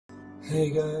Hey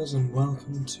guys, and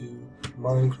welcome to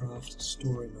Minecraft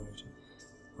Story Mode.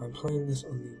 I'm playing this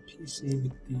on the PC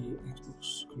with the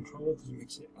Xbox controller because it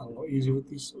makes it a lot easier with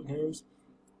these sort of games.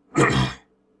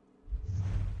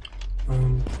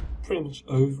 I'm pretty much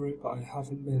over it, but I've had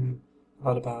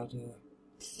a bad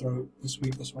throat this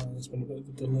week, that's why there's been a bit of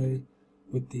a delay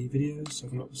with the videos,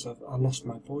 so I lost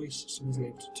my voice, so I wasn't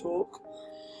able to talk.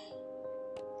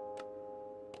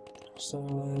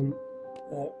 So,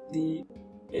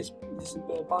 this is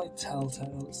by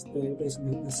Telltale. It's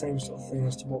basically the same sort of thing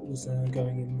as to what was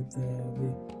going in with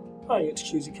the you get to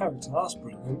choose your character. That's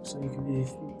brilliant. So you can be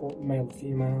male or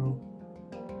female.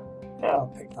 Yeah, I'll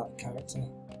pick that character.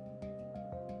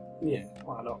 Yeah,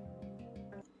 why not?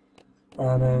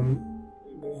 And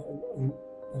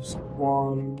episode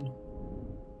 1,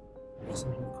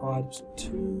 episode required, episode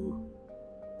 2,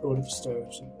 Lord of the Stone,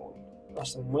 episode 1.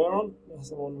 That's the one we're on. That's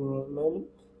the one we're on at the moment.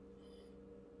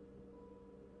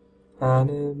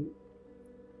 And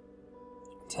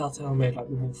Telltale made like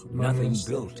the Wolf of Nothing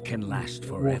built can last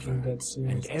forever,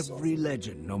 and every legend.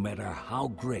 legend, no matter how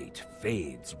great,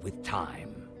 fades with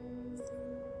time.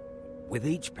 With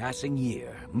each passing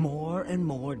year, more and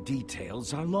more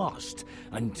details are lost,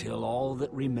 until all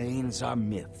that remains are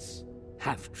myths,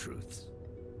 half-truths.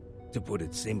 To put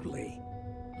it simply,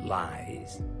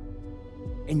 lies.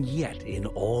 And yet, in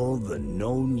all the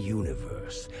known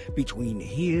universe, between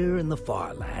here and the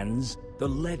far lands, the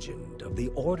legend of the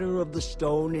Order of the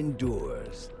Stone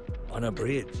endures,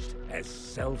 unabridged as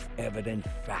self-evident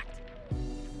fact.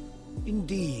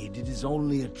 Indeed, it is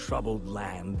only a troubled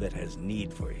land that has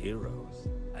need for heroes,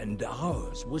 and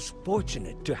ours was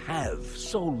fortunate to have,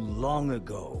 so long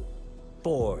ago,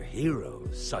 4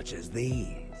 heroes such as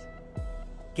these.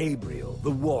 Gabriel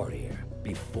the warrior,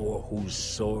 before whose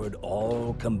sword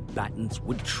all combatants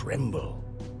would tremble.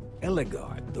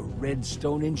 Ellegaard, the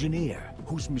Redstone engineer,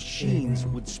 whose machines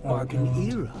would spark an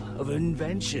era of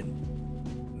invention.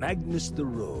 Magnus the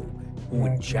rogue, who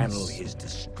would channel his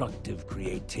destructive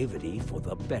creativity for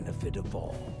the benefit of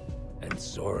all. And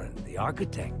Soren the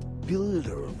architect,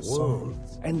 builder of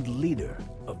worlds, and leader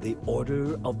of the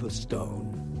Order of the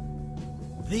Stone.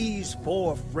 These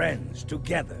 4 friends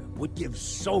together would give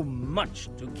so much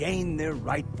to gain their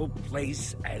rightful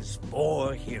place as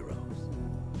 4 heroes.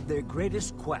 Their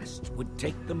greatest quest would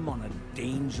take them on a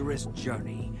dangerous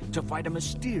journey to fight a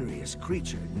mysterious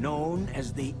creature known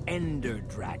as the Ender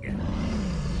Dragon.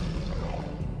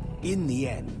 In the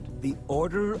end, the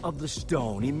Order of the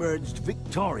Stone emerged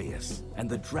victorious, and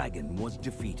the dragon was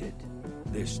defeated.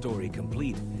 Their story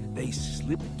complete, they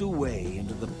slipped away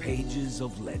into the pages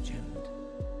of legend.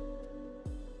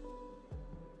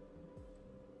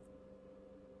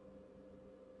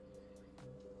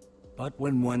 But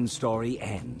when one story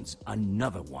ends,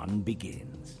 another one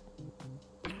begins.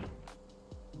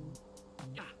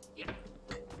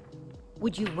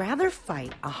 Would you rather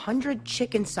fight 100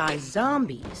 chicken-sized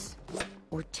zombies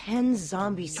or 10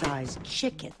 zombie-sized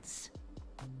chickens?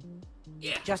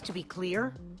 Yeah. Just to be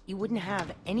clear, you wouldn't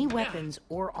have any weapons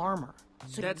or armor.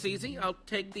 So That's easy. I'll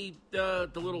take the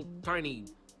little tiny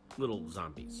little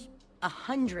zombies.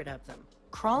 100 of them,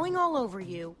 crawling all over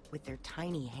you with their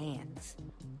tiny hands.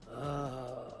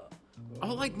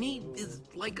 All I'd need is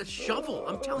like a shovel.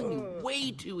 I'm telling you,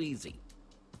 way too easy.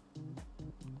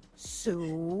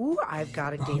 So, I've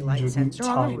got a daylight sensor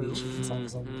on the roof,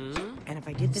 and if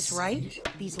I did this right,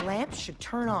 these lamps should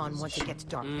turn on once it gets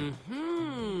dark.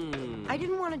 I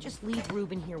didn't want to just leave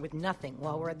Ruben here with nothing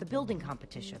while we're at the building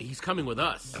competition. He's coming with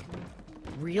us.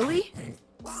 Really?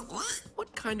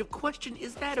 What kind of question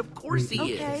is that? Of course he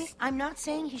Okay, is. I'm not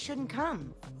saying he shouldn't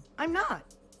come. I'm not.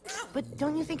 But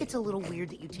don't you think it's a little weird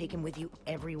that you take him with you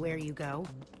everywhere you go?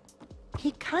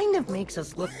 He kind of makes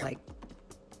us look like,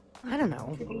 I don't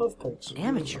know, People love pigs.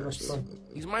 amateurs.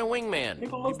 He's my wingman.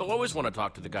 People always want to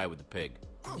talk to the guy with the pig.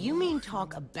 You mean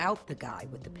talk about the guy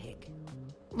with the pig?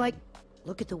 Like,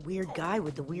 look at the weird guy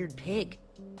with the weird pig.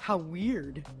 How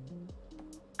weird.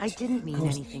 I didn't mean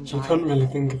anything She by couldn't it. really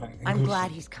think of anything. I'm glad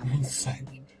he's coming.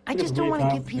 I just don't want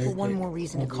to give people one more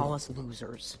reason to call us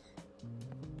losers.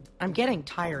 I'm getting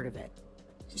tired of it.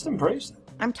 Just embrace it.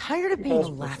 I'm tired of being a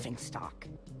laughingstock.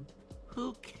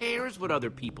 Who cares what other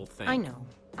people think? I know.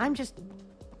 I'm just...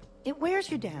 It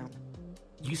wears you down.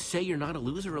 You say you're not a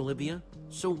loser, Olivia,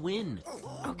 so win.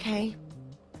 Okay.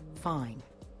 Fine.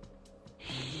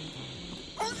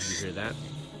 Did you hear that?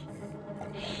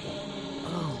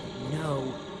 Oh,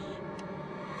 no.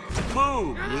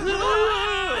 Boom!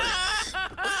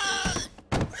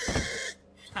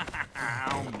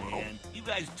 Oh man, you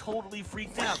guys totally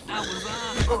freaked out. That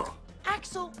was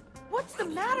Axel, what's the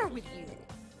matter with you?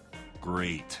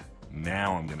 Great.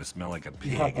 Now I'm gonna smell like a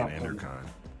pig had in that coming. Endercon.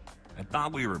 I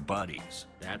thought we were buddies.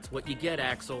 That's what you get,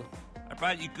 Axel. I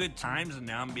brought you good times and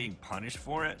now I'm being punished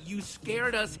for it? You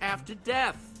scared us half to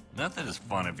death. Nothing is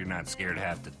fun if you're not scared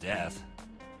half to death.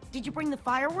 Did you bring the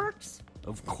fireworks?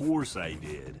 Of course I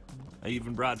did. I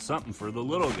even brought something for the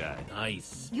little guy.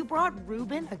 Nice. You brought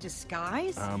Reuben a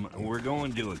disguise? We're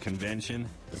going to a convention.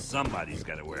 Somebody's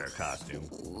gotta wear a costume.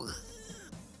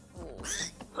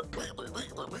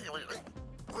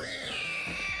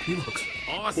 He looks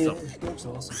Yeah, awesome. it looks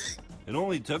awesome. It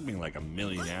only took me like a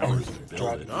million hours to build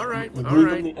Dragon. it. All right, With all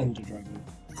Reuben right. the Ender Dragon.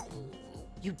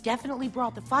 You definitely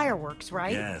brought the fireworks,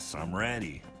 right? Yes, I'm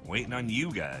ready. Waiting on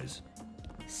you guys.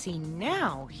 See,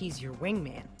 now he's your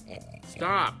wingman.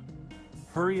 Stop.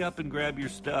 Hurry up and grab your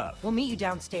stuff. We'll meet you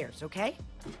downstairs, okay?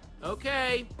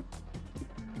 Okay.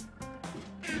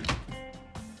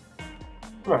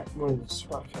 Right, we're in this.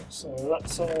 Right, okay, so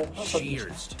that's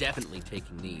Shears. Definitely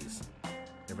taking these.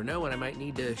 Never know when I might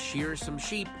need to shear some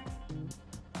sheep.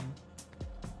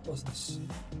 What's this?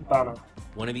 Banner.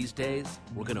 One of these days,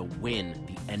 we're gonna win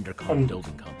the Endercon And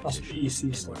building that's what competition. EC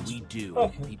And when stands we for. do,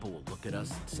 Okay. people will look at us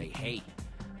and say, hey,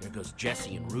 there goes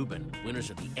Jesse and Reuben, winners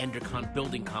of the Endercon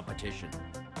building competition.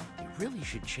 You really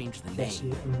should change the Jesse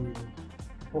name. and Reuben.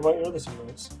 What about your other two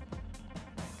mates?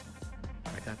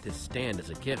 I got this stand as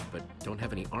a gift, but don't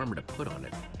have any armor to put on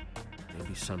it.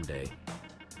 Maybe someday.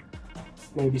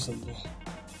 Maybe someday.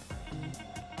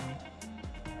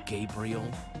 Gabriel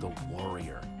the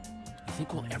Warrior. You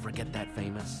think we'll ever get that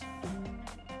famous?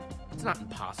 It's not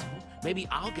impossible. Maybe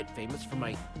I'll get famous for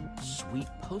my sweet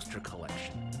poster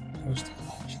collection. Poster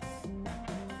collection.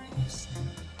 Yes.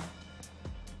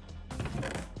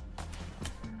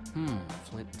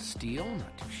 Flint and steel,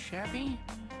 not too shabby.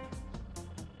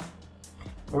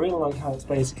 I really like how it's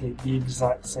basically the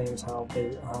exact same as how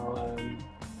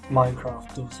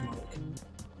Minecraft does like.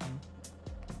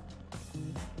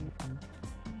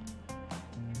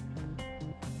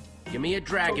 Give me a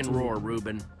dragon Talk to me. roar,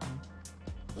 Reuben.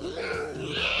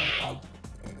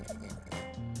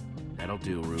 That'll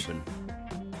do, Reuben.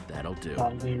 That'll do.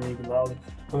 That'll be Reuben, that'll do.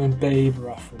 I mean, Babe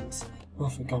reference. Oh,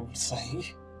 for God's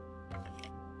sake.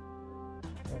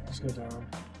 Right, let's go down.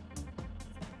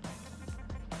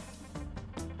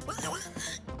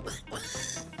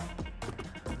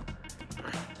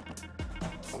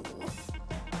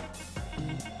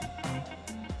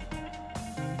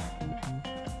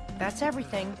 That's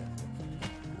everything.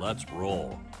 Let's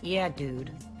roll. Yeah,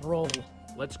 dude. Roll.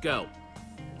 Let's go.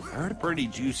 I heard a pretty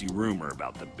juicy rumor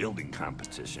about the building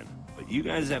competition, but you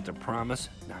guys have to promise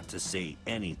not to say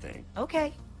anything.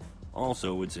 Okay.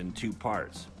 Also, it's in 2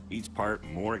 parts. Each part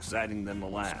more exciting than the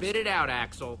last. Spit it out,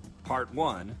 Axel. Part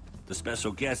 1, the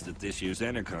special guest at this year's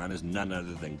Endercon is none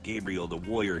other than Gabriel the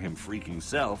Warrior him freaking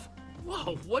self.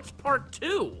 Whoa, what's part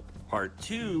 2? Part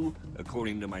 2,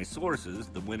 according to my sources,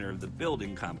 the winner of the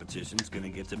building competition is gonna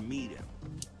get to meet him.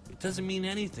 It doesn't mean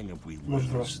anything if we With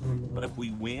the rest lose, of them. but if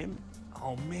we win,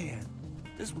 oh man,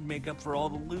 this would make up for all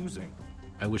the losing.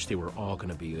 I wish they were all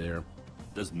gonna be there.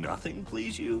 Does nothing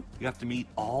please you? You have to meet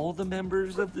all the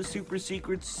members of the super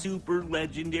secret, super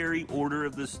legendary Order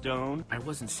of the Stone? I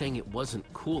wasn't saying it wasn't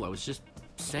cool. I was just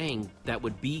saying that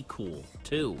would be cool,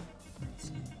 too.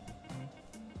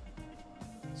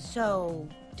 So,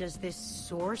 does this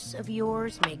source of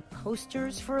yours make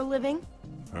posters for a living?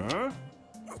 Huh?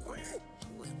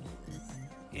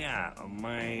 Yeah,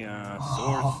 my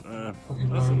source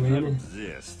doesn't really?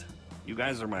 exist. You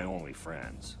guys are my only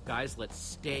friends. Guys, let's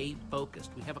stay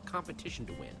focused. We have a competition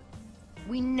to win.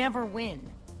 We never win.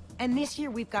 And this year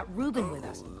we've got Reuben with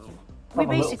us. We Have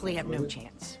a little basically have no Reuben.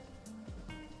 chance.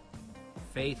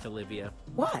 Faith, Olivia.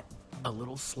 What? A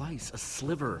little slice, a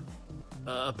sliver,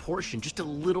 a portion, just a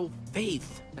little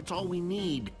faith. That's all we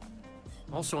need.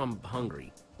 Also, I'm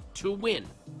hungry. To win.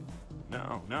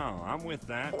 No, I'm with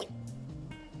that.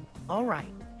 All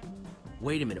right.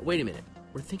 Wait a minute, wait a minute.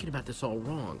 We're thinking about this all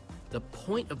wrong. The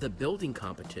point of the building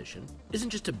competition isn't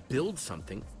just to build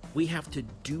something. We have to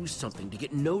do something to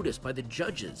get noticed by the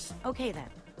judges. Okay then.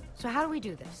 So how do we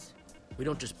do this? We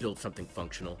don't just build something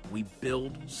functional, we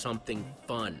build something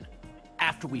fun.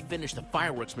 After we finish the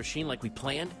fireworks machine like we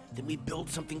planned, then we build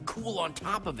something cool on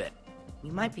top of it.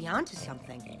 You might be onto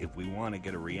something. If we want to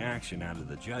get a reaction out of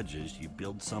the judges, you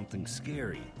build something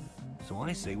scary. So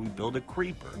I say we build a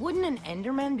creeper. Wouldn't an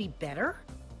Enderman be better?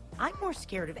 I'm more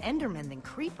scared of Endermen than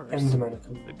creepers. Enderman are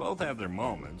cool. They both have their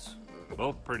moments.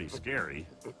 Both pretty scary.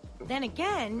 Then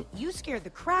again, you scared the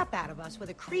crap out of us with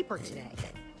a creeper today.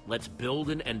 Let's build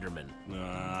an Enderman.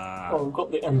 Oh, we've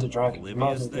got the Ender Dragon. Olivia's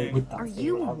Might as well go thing. with that Are thing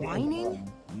you and have the Ender whining?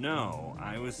 Dragon. No,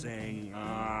 I was saying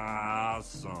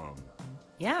awesome.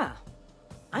 Yeah.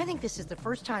 I think this is the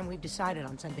first time we've decided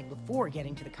on something before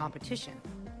getting to the competition.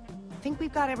 Think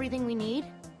we've got everything we need?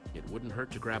 It wouldn't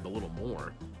hurt to grab a little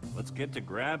more. Let's get to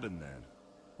grabbing then.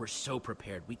 We're so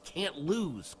prepared. We can't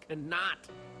lose. Cannot.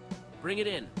 Bring it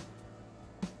in.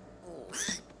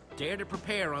 Dare to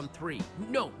prepare on 3.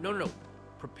 No.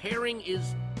 Preparing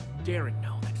is daring.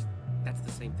 No, that's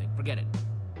the same thing. Forget it.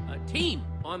 Team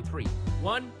on 3.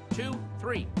 1, 2,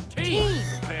 3. Team!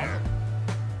 Prepare.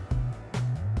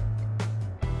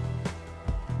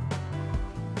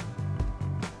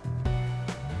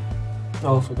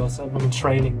 Oh, I forgot that. I'm in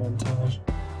training montage.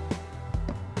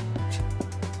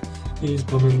 He's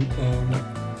blooming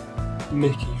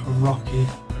Mickey from Rocky.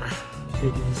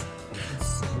 Figures.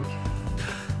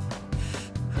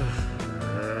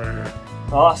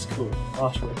 Oh, that's cool.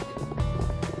 That's really cool.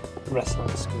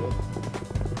 Wrestling's good.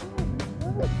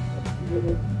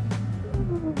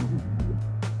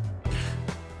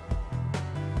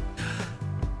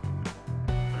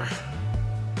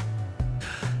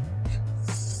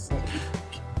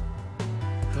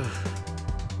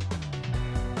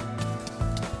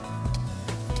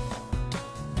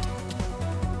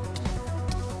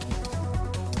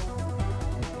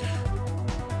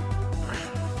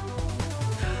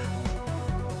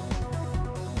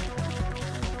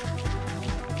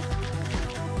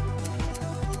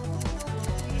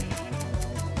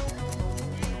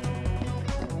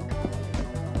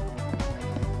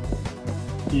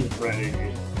 He's ready.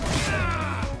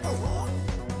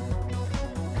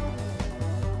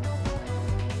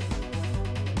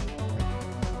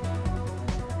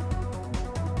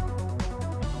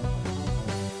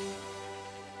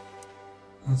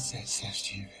 That's so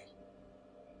stupid.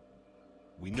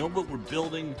 We know what we're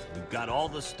building. We've got all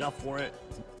the stuff for it.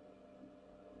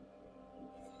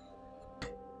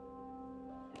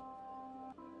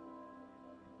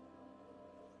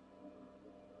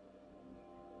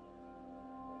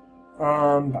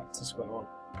 Back to square one.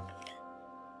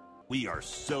 We are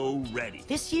so ready.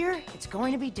 This year, it's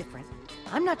going to be different.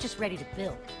 I'm not just ready to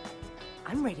build.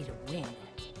 I'm ready to win.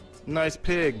 Nice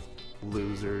pig,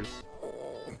 losers.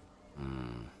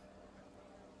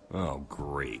 Oh,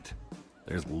 great.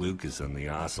 There's Lucas and the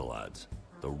Ocelots.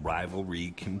 The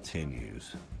rivalry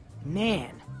continues.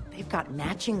 Man, they've got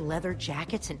matching leather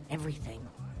jackets and everything.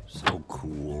 So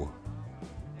cool.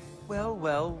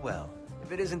 Well.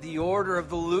 If it isn't the Order of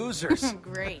the Losers.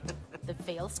 Great. The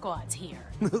fail squad's here.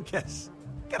 Lucas,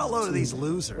 get a load of these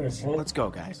losers. Okay. Let's go,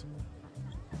 guys.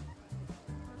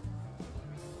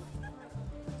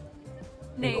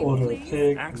 Name, Order of please?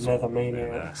 Pig, Axel, Nether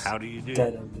Maniacs, how do you do?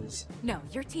 Dead Enders. No,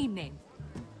 your team name.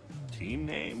 Team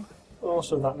name?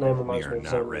 Also, that name We reminds me are of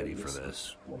not Zone ready for Raiders.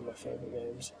 this. One of my favourite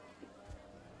games.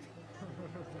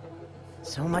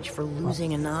 So much for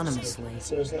losing anonymously.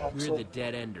 Seriously, We're Axel? the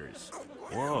Dead Enders.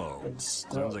 Whoa. It's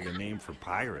Sounds like a name for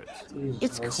pirates. Jesus,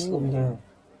 It's Christ, cool. slow down.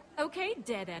 Okay,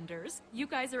 Dead Enders. You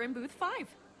guys are in booth 5.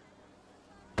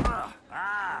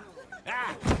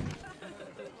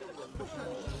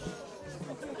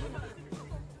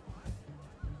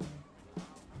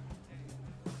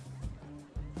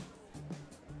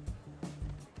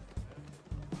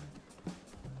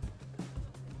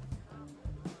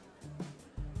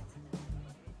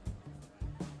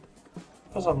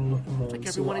 As I'm looking around, like see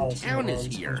everyone what in else town is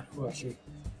around, here. We'll actually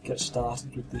get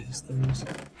started with these things.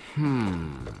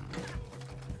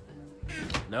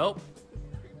 Nope.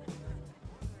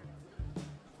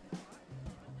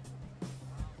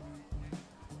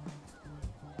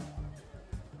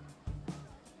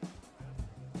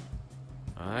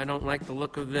 I don't like the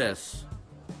look of this.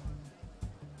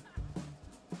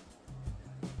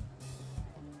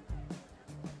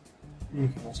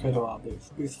 Okay, let's go to our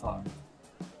booth. Booth 5.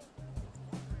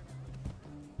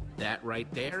 That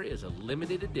right there is a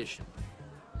limited edition.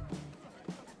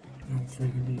 Oh,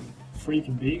 freaking vegan.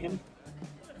 Freaking vegan?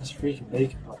 That's freaking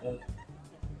bacon right there.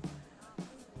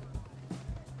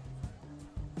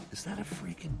 Is that a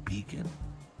freaking beacon?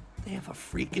 They have a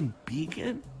freaking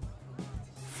beacon?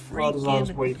 Well,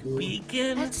 design's way Freaking cool.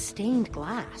 beacon? That's stained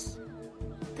glass.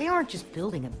 They aren't just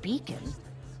building a beacon.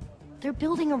 They're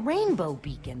building a rainbow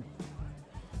beacon.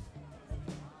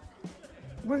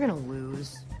 We're gonna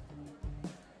lose.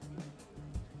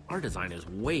 Our design is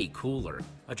way cooler.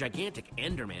 A gigantic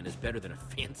Enderman is better than a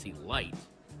fancy light.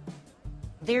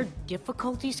 Their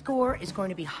difficulty score is going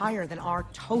to be higher than our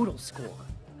total score.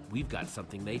 We've got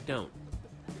something they don't.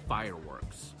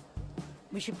 Fireworks.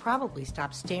 We should probably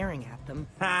stop staring at them.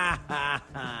 Ha ha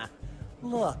ha.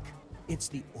 Look, it's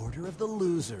the Order of the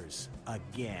Losers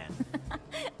again.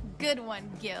 Good one,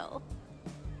 Gil.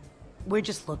 We're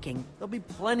just looking. There'll be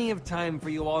plenty of time for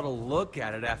you all to look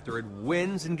at it after it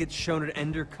wins and gets shown at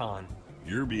EnderCon.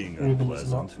 You're being Ruben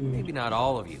is not unpleasant. food. Maybe not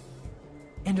all of you.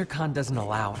 Endercon doesn't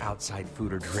allow outside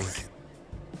food or drink.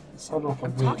 Sound like a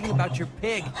I'm weird talking about your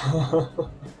compliment. pig.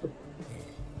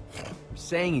 I'm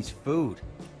saying he's food.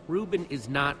 Reuben is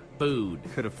not food.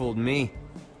 Could have fooled me.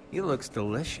 He looks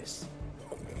delicious.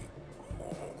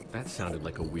 That sounded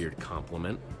like a weird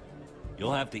compliment.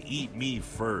 You'll have to eat me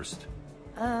first.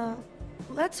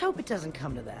 Let's hope it doesn't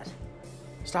come to that.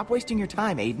 Stop wasting your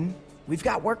time, Aiden. We've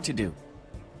got work to do.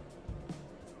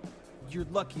 You're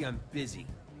lucky I'm busy.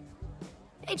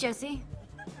 Hey, Jesse.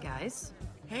 Guys,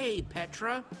 Hey,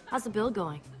 Petra. how's the build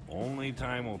going? Only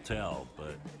time will tell,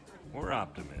 but we're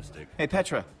optimistic. Hey,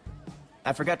 Petra.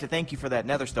 I forgot to thank you for that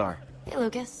nether star. Hey,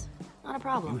 Lucas. Not a You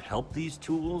problem. help these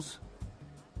tools?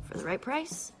 For the right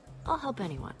price, I'll help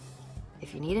anyone.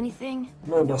 If you need anything,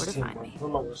 No, you know where best to team, find man. me.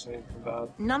 I'm not gonna say anything bad.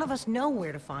 None of us know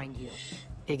where to find you.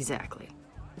 Exactly.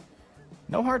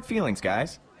 No hard feelings,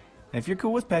 guys. And if you're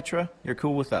cool with Petra, you're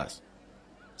cool with us.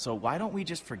 So why don't we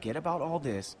just forget about all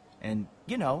this and,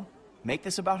 you know, make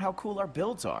this about how cool our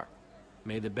builds are?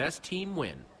 May the best team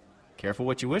win. Careful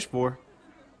what you wish for.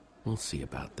 We'll see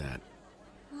about that.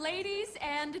 Ladies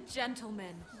and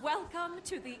gentlemen, welcome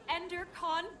to the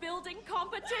EnderCon building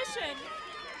competition.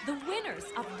 The winners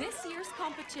of this year's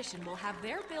competition will have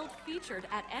their build featured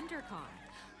at EnderCon.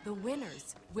 The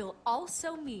winners will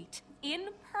also meet, in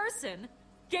person,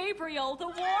 Gabriel the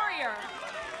Warrior.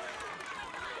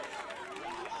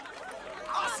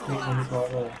 When we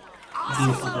got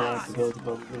you figure out to build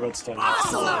the redstone.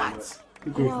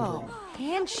 Good grief, Whoa, man.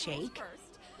 handshake?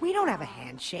 We don't have a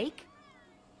handshake.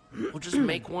 We'll just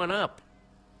make one up.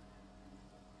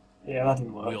 Yeah, that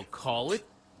didn't work. We'll call it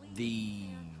the...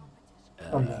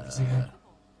 I'm nervous again.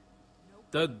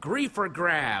 the Griefer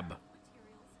Grab.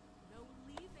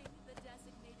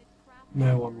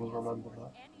 No one will remember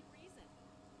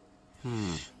that.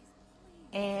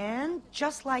 And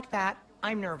just like that,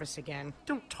 I'm nervous again.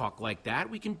 Don't talk like that.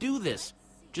 We can do this.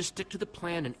 Just stick to the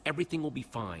plan and everything will be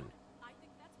fine.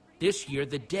 This year,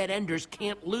 the Dead Enders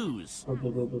can't lose.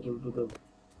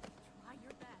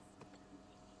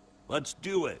 Let's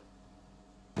do it.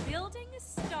 Building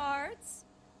starts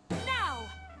now.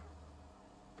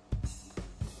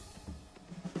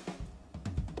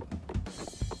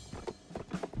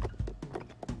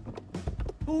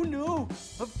 Oh no!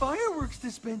 A fireworks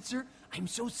dispenser! I'm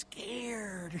so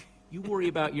scared. You worry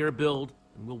about your build,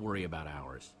 and we'll worry about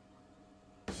ours.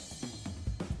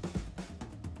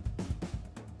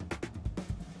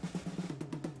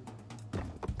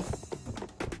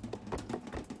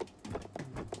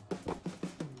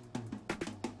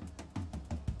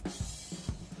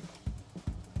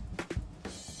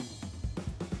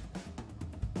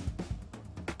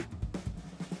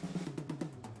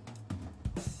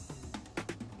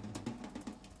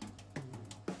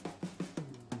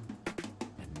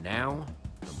 And now,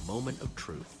 the moment of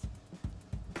truth.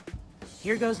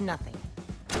 Here goes nothing.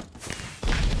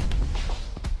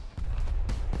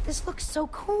 This looks so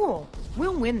cool.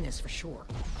 We'll win this for sure.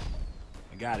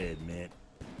 I gotta admit,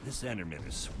 this Enderman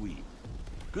is sweet.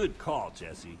 Good call,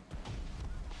 Jesse.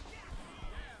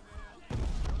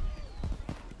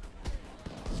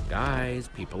 Guys,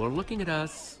 people are looking at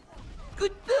us.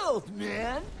 Good build,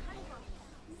 man!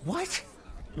 What?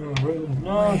 Oh, really?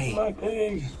 No, it's my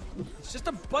pig. It's just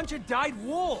a bunch of dyed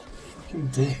wool! Fucking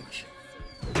dick.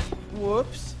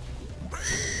 Whoops.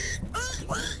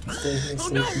 Stay here, Oh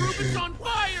stay no, here, Reuben's sure. on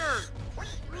fire!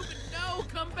 Reuben, no,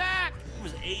 come back! It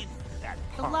was Aiden, that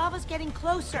The punk. lava's getting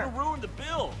closer. Gonna ruin the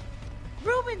build.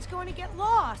 Reuben's going to get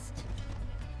lost.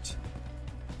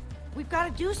 We've got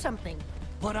to do something.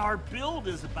 But our build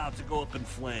is about to go up in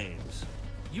flames.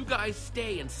 You guys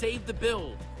stay and save the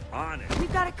build. On it.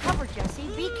 We've got it covered, Jesse.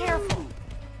 Be careful.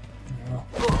 Yeah.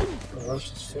 Oh,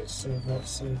 let's just save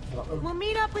that. We'll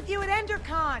meet up with you at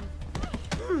EnderCon.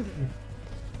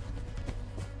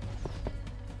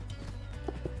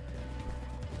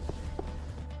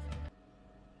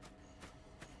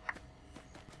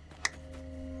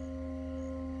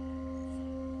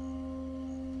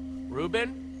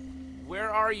 Reuben, where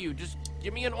are you? Just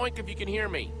give me an oink if you can hear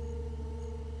me.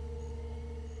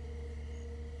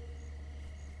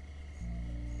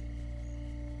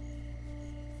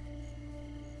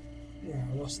 Yeah,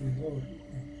 I lost the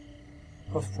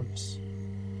Hoof prints.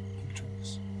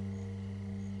 Pictures.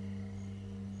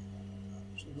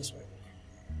 So this way.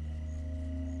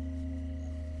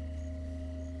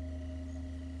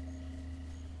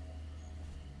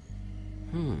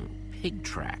 Pig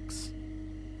tracks.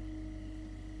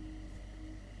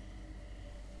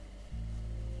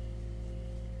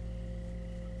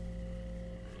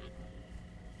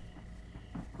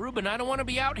 Reuben, I don't want to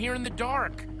be out here in the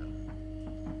dark.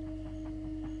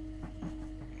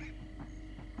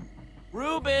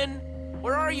 Reuben!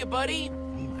 Where are you, buddy?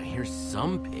 I hear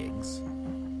some pigs.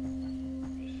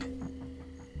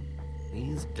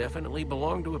 These definitely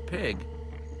belong to a pig.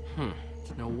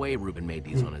 There's no way Reuben made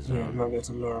these on his Yeah, own. I'm not going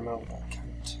to lure him out with that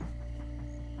count.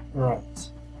 Right.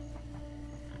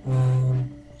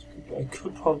 I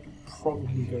could probably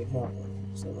go that way,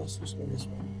 so let's just go this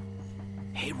way.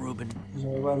 Hey, Reuben. I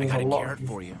I got a carrot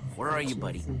for you. Where are you,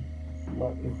 buddy? I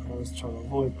was trying to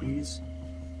avoid these.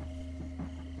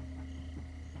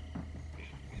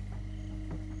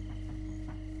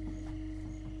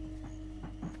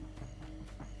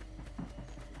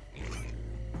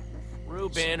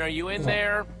 Reuben, are you in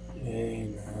there?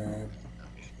 Hey, man.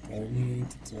 Don't need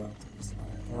to talk to us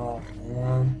like that,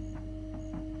 man.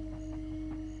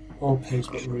 All pigs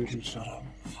but Ruben, shut up.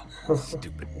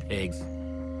 Stupid pigs.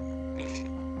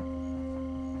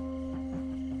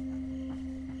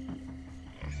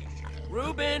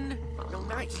 Reuben! No,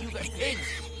 nice, you got pigs.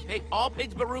 Hey, all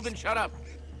pigs but Reuben, shut up.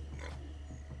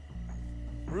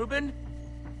 Reuben?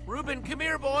 Reuben, come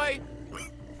here, boy!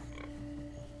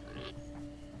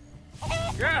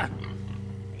 Yeah!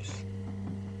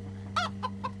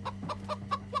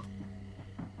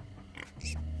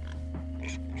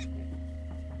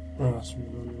 Oh, that's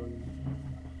run.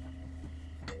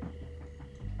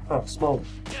 Oh, small.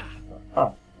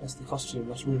 Ah, that's the costume.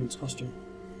 That's Ruben's costume.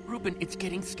 Reuben, it's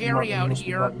getting scary out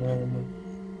here.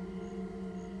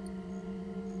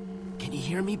 Can you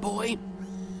hear me, boy?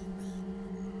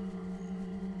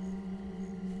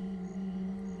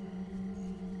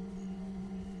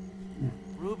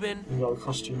 Reuben. He got a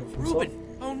costume of himself.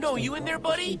 Reuben! Oh no, you in there,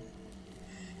 buddy?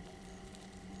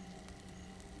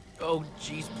 Oh,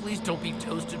 jeez, please don't be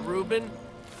toasted, Reuben.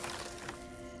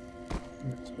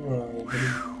 Alright, buddy.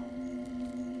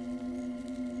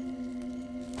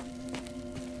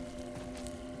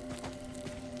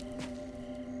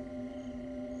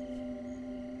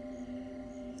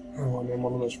 Oh, I'm in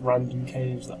one of those random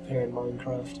caves that appear in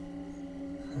Minecraft.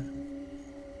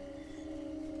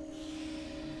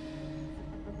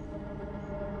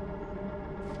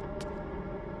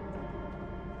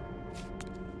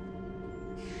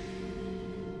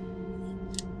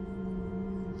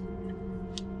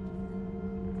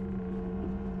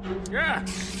 Yeah!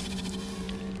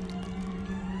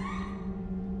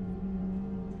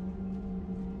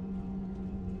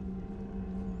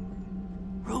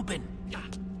 Reuben!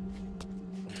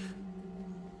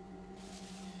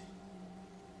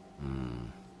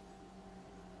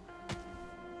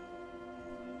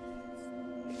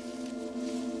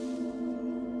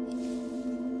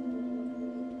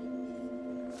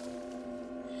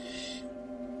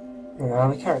 Yeah,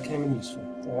 the carrot came in useful.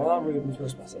 Yeah, that Ruben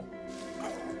feels better.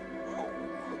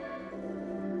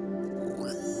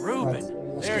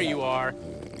 Reuben, there you are.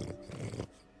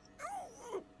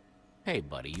 Hey,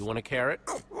 buddy, you want a carrot?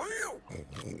 Oh,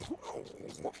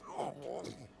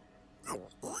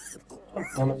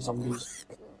 damn it, zombies.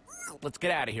 Let's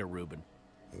get out of here, Reuben.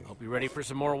 Hope you're ready for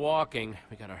some more walking.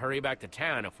 We gotta hurry back to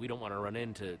town if we don't want to run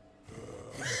into...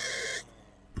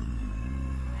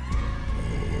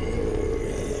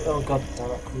 Oh god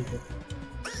damn it, creeper.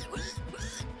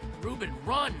 Reuben,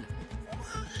 run!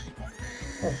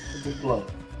 Oh, it did blow.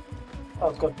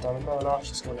 Oh god damn it, no, an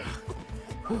arch is gonna...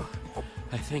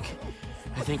 I think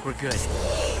we're good.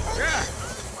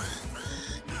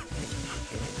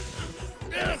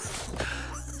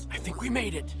 I think we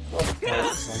made it. Oh, damn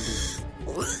it, zombies.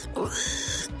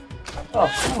 Oh,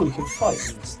 cool, you can fight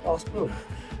these. Oh, that's brilliant.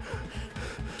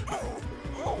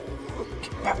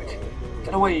 Get back!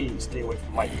 Get away! Stay away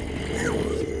from Mike.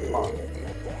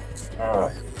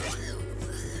 Ah.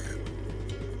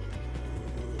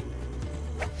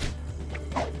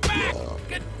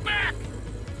 Get back!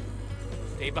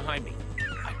 Stay behind me.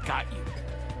 I got you.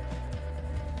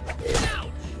 Ouch!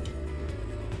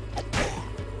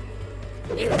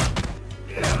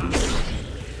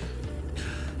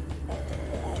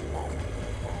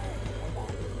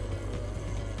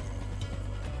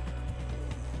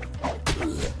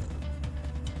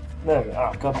 No,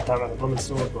 ah, god damn it, the blooming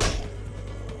sword broke.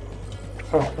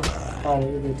 Ah,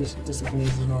 they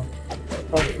disappears as well.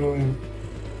 That's brilliant.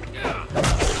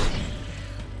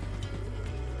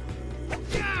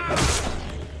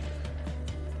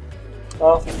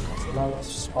 Oh, I think no, that's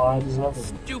spiders and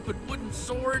everything. Stupid wooden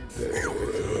swords!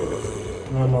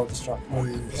 No, distract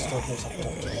me. Distract me.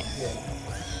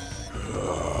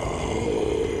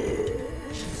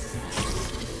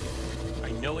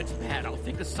 I know it's bad. I'll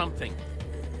think of something.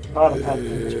 Bad and happy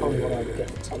is probably what I would get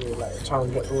to like, try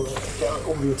and get all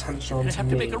the attention on I to have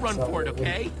to me, make a run so for it,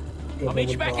 okay? I'll meet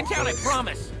you back in town, I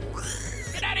promise!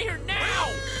 Get out of here now!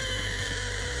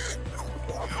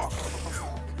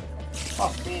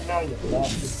 Fuck me now, you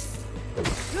bastard.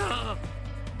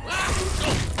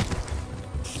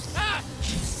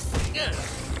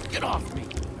 Get off me!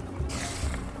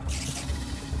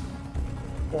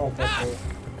 Oh, definitely.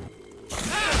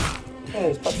 Hey,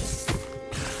 it's Petra.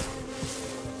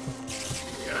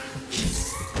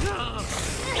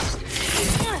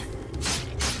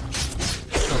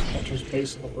 Petra's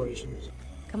base of operations.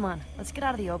 Come on, let's get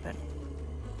out of the open.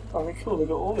 Oh, they're cool. They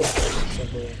got all the aspects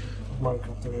of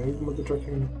Minecraft in there, even with the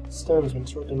dripping stones when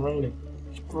it's been raining.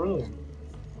 It's brilliant.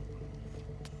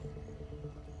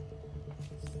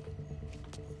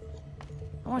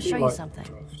 I want to show you something.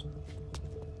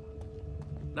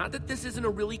 Not that this isn't a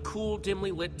really cool,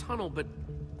 dimly lit tunnel, but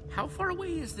how far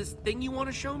away is this thing you want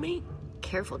to show me?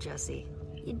 Careful, Jesse.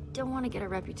 You don't want to get a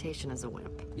reputation as a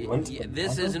wimp.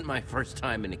 This isn't my first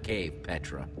time in a cave,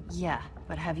 Petra. Yeah,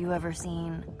 but have you ever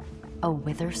seen a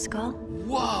wither skull?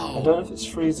 Whoa! I don't know if it's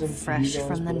freezing fresh for you guys,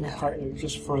 from the but nether. it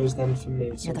just froze then for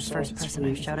me. You're the first person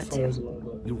I've showed it to.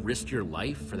 You risked your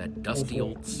life for that dusty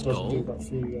old skull? Do that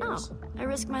for you guys. Oh, I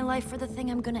risk my life for the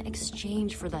thing I'm gonna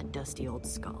exchange for that dusty old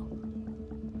skull.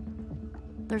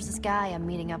 There's this guy I'm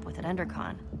meeting up with at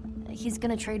EnderCon. He's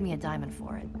gonna trade me a diamond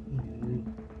for it.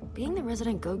 Being the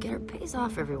resident go-getter pays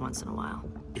off every once in a while.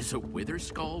 Is a wither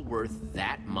skull worth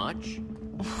that much?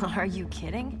 Are you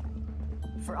kidding?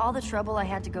 For all the trouble I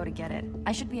had to go to get it,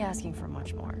 I should be asking for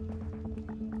much more.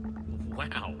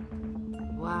 Wow.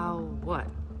 Wow, what?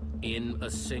 In a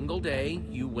single day,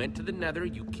 you went to the nether,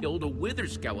 you killed a wither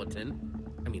skeleton.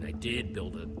 I mean, I did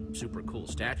build a super cool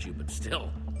statue, but still.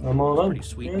 I'm all in. Pretty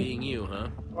sweet being you, huh?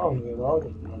 Oh,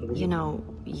 good. You know,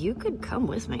 you could come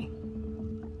with me.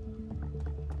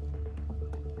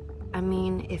 I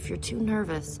mean, if you're too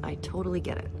nervous, I totally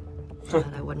get it. But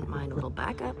I wouldn't mind a little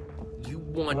backup. You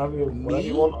want me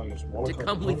to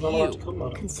come with you?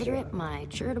 Consider it my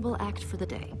charitable act for the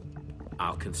day.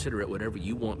 I'll consider it whatever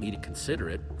you want me to consider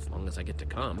it, as long as I get to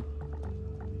come.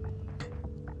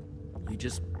 You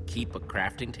just keep a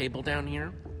crafting table down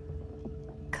here?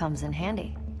 Comes in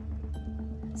handy.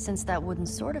 Since that wooden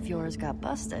sword of yours got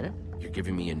busted... You're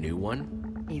giving me a new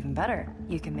one? Even better,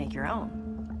 you can make your own.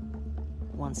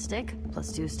 1 stick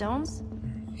plus 2 stones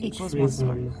equals 1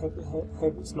 sword.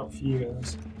 Hope it's not for you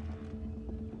guys.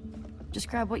 Just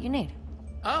grab what you need.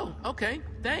 Oh, okay,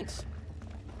 thanks.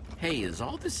 Hey, is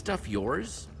all this stuff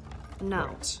yours?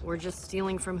 No, we're just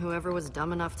stealing from whoever was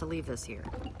dumb enough to leave this here.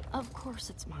 Of course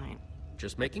it's mine.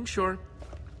 Just making sure.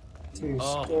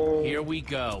 Oh, here we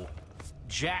go.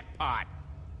 Jackpot.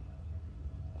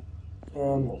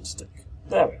 And 1 stick.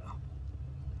 There we are.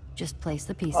 Just place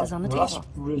the pieces on the table. That's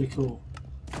really cool.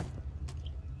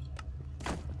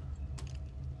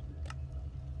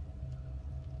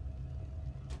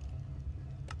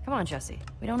 Come on, Jesse.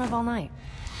 We don't have all night.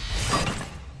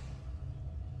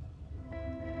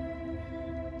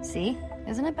 See?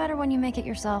 Isn't it better when you make it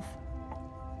yourself?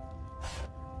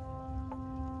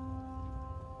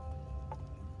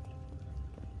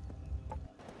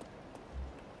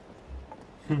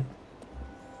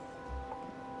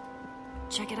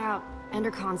 Check it out.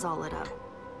 EnderCon's all lit up.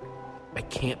 I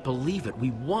can't believe it.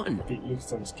 We won.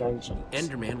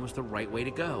 Enderman was the right way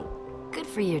to go. Good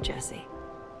for you, Jesse.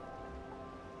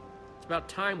 It's about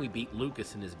time we beat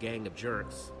Lucas and his gang of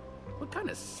jerks. What kind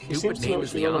of stupid name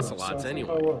is the Ocelots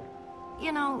anyway?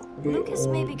 You know, Lucas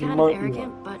may be kind of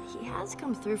arrogant, but he has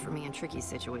come through for me in tricky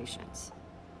situations.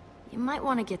 You might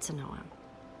want to get to know him,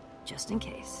 just in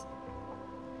case.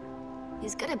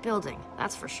 He's good at building,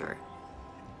 that's for sure.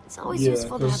 It's always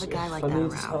useful to have a guy like that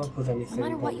around, no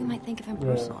matter what you might think of him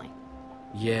personally.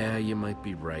 Yeah, you might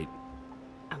be right.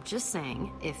 I'm just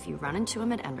saying, if you run into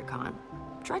him at EnderCon,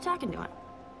 try talking to him.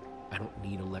 I don't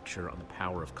need a lecture on the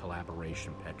power of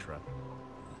collaboration, Petra.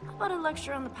 How about a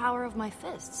lecture on the power of my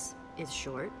fists? It's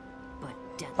short, but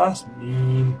deadly. That's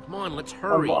mean. Come on, let's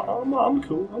hurry. I'm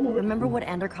cool. Remember what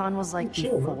EnderCon was like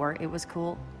before it was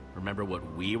cool? Remember what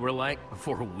we were like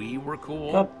before we were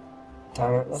cool? Yep.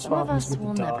 Damn it, that's Some what of happens us with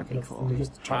will the never dark. be cool. You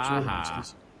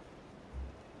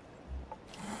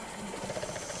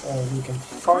can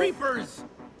fight. Creepers!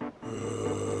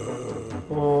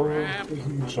 Or we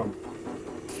can jump.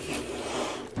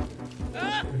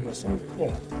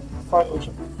 Yeah, fight or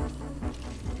jump.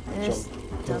 This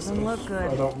doesn't look I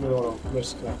good. don't really want to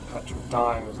risk Petra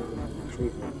dying as a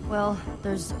creeper. Well,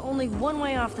 there's only one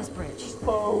way off this bridge.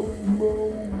 Oh,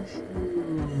 motion.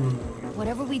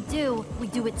 Whatever we do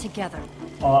it together.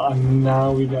 And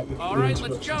now we get the let's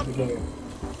introduction jump. to the game.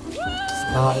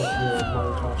 That is the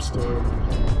Minecraft story.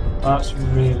 That's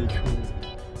really cool.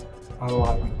 I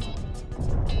like it.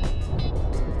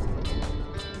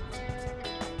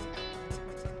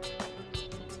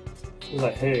 He's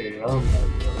like, hey, I'm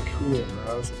really cool, man.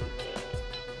 I was like,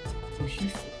 what you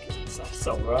thinking? It's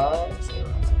alright. It's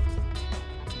alright.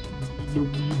 Look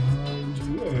behind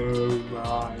you. Oh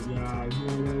my god.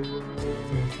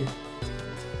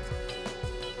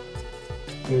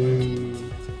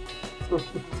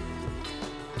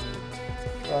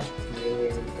 That's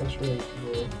brilliant. That's really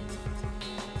cool.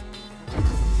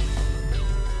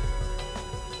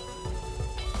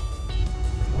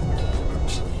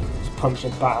 Just punch a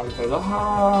bat and goes,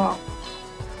 ah!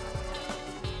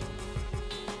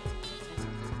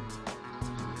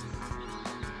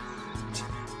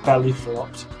 Belly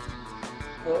flopped.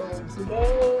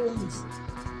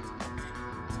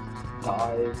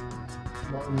 Dive.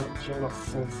 Not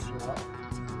full flat.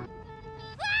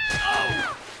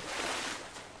 Oh!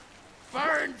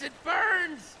 Burns! It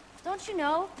burns! Don't you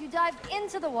know? You dive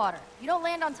into the water. You don't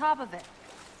land on top of it.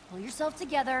 Pull yourself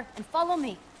together and follow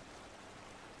me.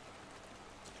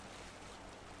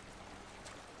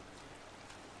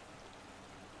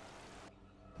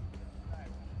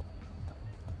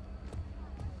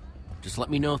 Just let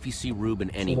me know if you see Reuben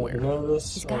anywhere.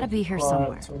 He's gotta be here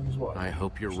somewhere. I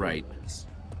hope you're right.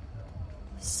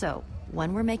 So,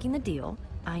 when we're making the deal,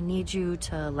 I need you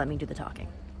to let me do the talking,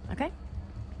 okay?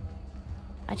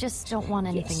 I just don't want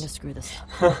anything to screw this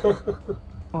up.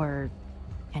 Or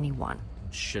anyone.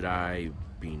 Should I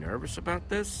be nervous about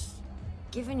this?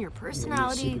 Given your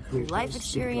personality, life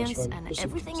experience, and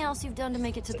everything else you've done to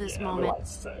make it to this moment,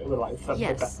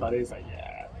 yes.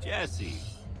 Jesse.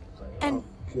 And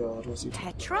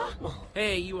Petra?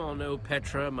 Hey, you all know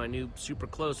Petra, my new super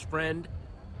close friend.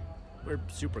 We're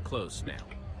super close now.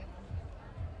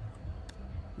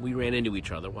 We ran into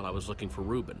each other while I was looking for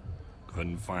Reuben.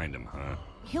 Couldn't find him, huh?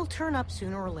 He'll turn up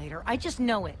sooner or later. I just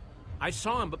know it. I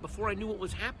saw him, but before I knew what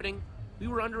was happening, we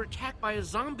were under attack by a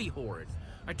zombie horde.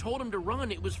 I told him to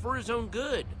run. It was for his own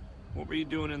good. What were you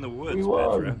doing in the woods,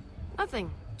 Petra?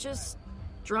 Nothing. Just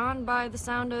drawn by the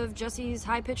sound of Jesse's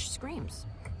high-pitched screams.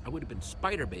 I would have been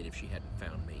spider bait if she hadn't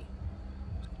found me.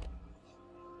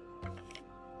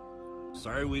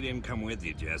 Sorry we didn't come with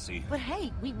you, Jesse. But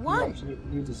hey, we won!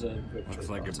 You deserve victory. Looks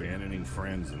like abandoning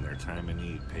friends in their time of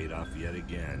need paid off yet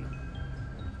again.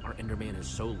 Our Enderman is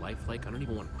so lifelike, I don't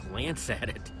even want to glance at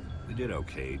it. We did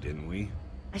okay, didn't we?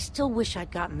 I still wish I'd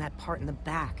gotten that part in the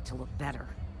back to look better.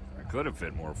 I could have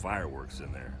fit more fireworks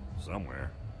in there,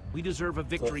 somewhere. We deserve a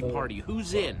victory party.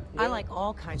 Who's in? I like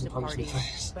all kinds of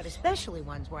parties, but especially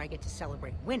ones where I get to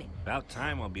celebrate winning. About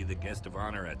time I'll be the guest of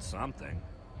honor at something.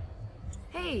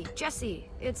 Hey, Jesse,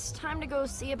 it's time to go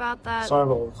see about that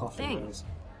thing.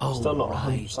 Oh, Still not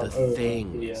right, the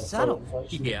thing. Subtle.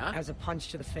 Yeah? As a punch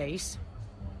to the face.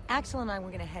 Axel and I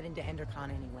were gonna head into Endercon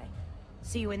anyway.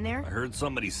 See you in there? I heard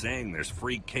somebody saying there's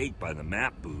free cake by the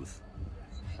map booth.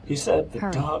 He said the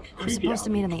Hurry. dark, We're creepy supposed to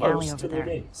meet in the alley over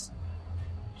there.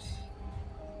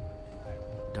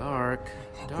 Dark,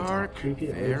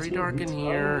 very dark in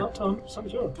here.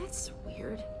 That's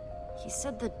weird. He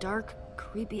said the dark,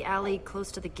 creepy alley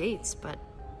close to the gates, but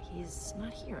he's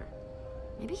not here.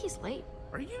 Maybe he's late.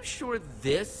 Are you sure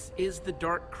this is the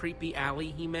dark, creepy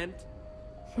alley he meant?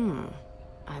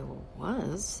 I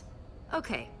was.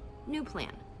 Okay, new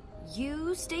plan.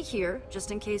 You stay here, just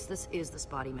in case this is the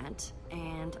spot he meant,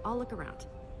 and I'll look around.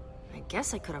 I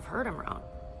guess I could have heard him wrong.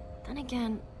 Then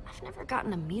again, I've never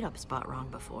gotten a meetup spot wrong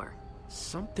before.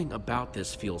 Something about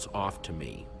this feels off to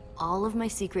me. All of my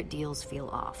secret deals feel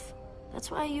off. That's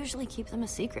why I usually keep them a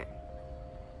secret.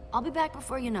 I'll be back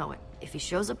before you know it. If he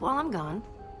shows up while I'm gone,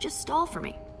 just stall for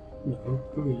me. No,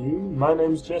 who are you? My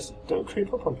name's Jesse. Don't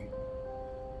creep up on me.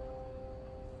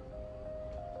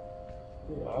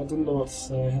 Yeah, I didn't know what to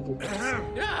say. I had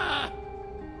to...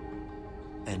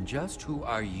 And just who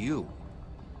are you?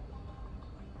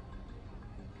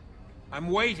 I'm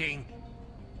waiting.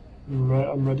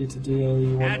 I'm ready to deal.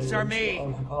 You Answer me.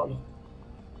 I'm her partner.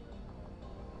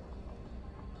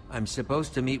 I'm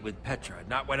supposed to meet with Petra,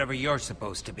 not whatever you're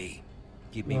supposed to be.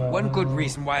 Give me one good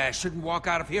reason why I shouldn't walk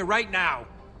out of here right now.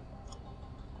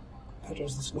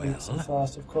 Petra's the squid so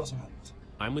fast, of course I haven't.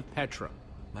 I'm with Petra.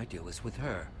 My deal is with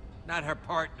her, not her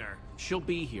partner. She'll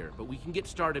be here, but we can get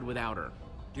started without her.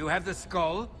 Do you have the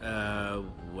skull?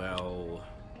 Well...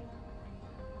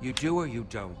 You do or you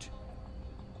don't?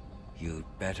 You'd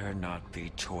better not be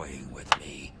toying with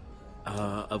me.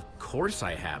 Of course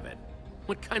I have it.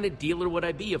 What kind of dealer would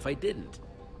I be if I didn't?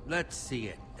 Let's see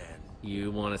it, then. You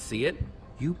want to see it?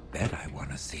 You bet I want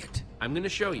to see it. I'm gonna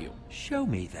show you. Show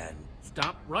me, then.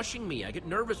 Stop rushing me. I get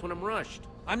nervous when I'm rushed.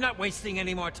 I'm not wasting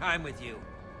any more time with you.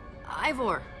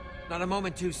 Ivor. Not a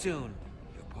moment too soon.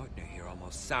 Your partner here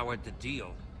almost soured the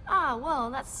deal. Ah,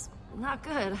 well, that's Not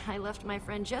good. I left my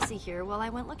friend Jesse here while I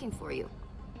went looking for you.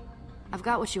 I've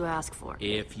got what you asked for.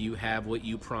 If you have what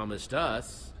you promised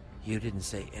us. You didn't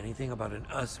say anything about an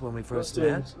us when we first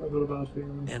Let's met. do it. I've got a bad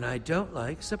feeling. And I don't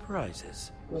like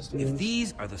surprises. Let's do If this.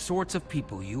 these are the sorts of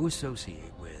people you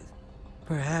associate with,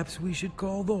 perhaps we should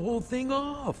call the whole thing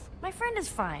off. My friend is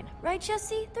fine, right,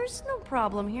 Jesse? There's no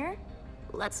problem here.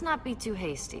 Let's not be too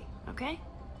hasty, okay?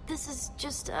 This is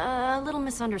just a little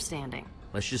misunderstanding.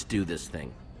 Let's just do this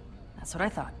thing. That's what I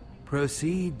thought.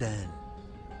 Proceed then.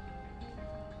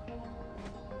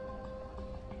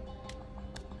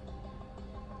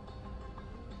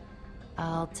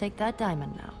 I'll take that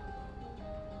diamond now.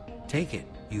 Take it.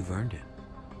 You've earned it.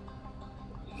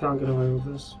 You can't get away with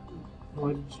this.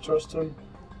 Why did you trust him?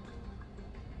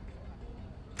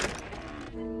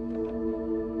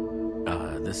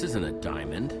 This isn't a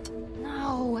diamond.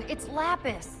 No, it's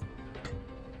Lapis.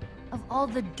 Of all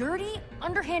the dirty,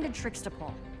 underhanded tricks to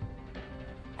pull.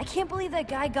 I can't believe that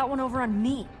guy got one over on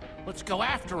me. Let's go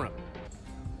after him.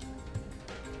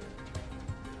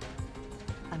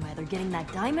 I'm either getting that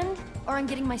diamond, or I'm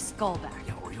getting my skull back.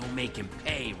 Yeah, or you'll make him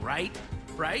pay, right?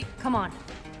 Right? Come on.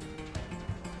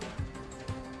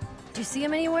 Do you see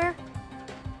him anywhere?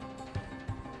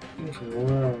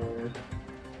 Wow.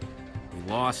 We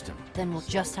lost him. Then we'll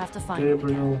just have to find him.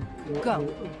 Gabriel.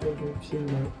 Go. Gabriel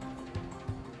Kino.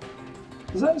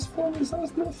 Is that his full name? Is that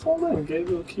his full name?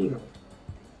 Gabriel Kino.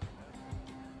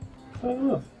 Fair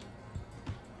enough.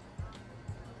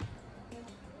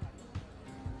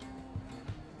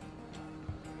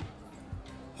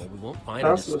 Well, we won't find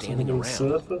him just standing around.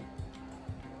 Surfer.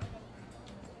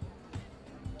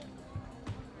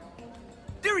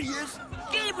 There he is!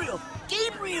 Gabriel!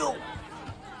 Gabriel!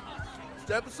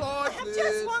 Step aside, I have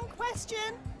just one question.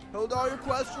 Hold all your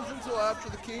questions until after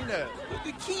the keynote.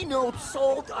 The keynote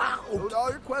sold out! Hold all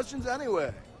your questions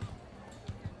anyway.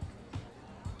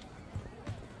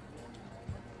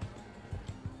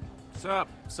 Sup?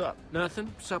 Sup?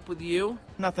 Nothing? Sup with you?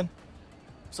 Nothing.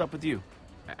 What's up with you?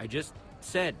 I just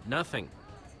said nothing.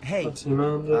 Hey, That's him,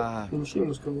 and the machine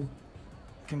was cool.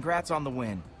 congrats on the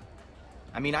win.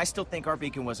 I mean, I still think our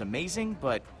beacon was amazing,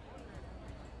 but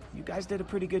you guys did a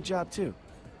pretty good job too.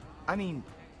 I mean,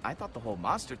 I thought the whole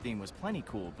monster theme was plenty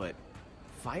cool, but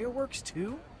fireworks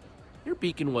too? Your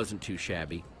beacon wasn't too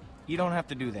shabby. You don't have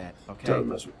to do that, okay? Don't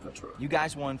mess with Petra. You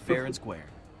guys won fair and square.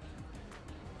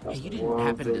 Hey, you didn't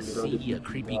happen to see a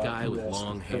creepy guy with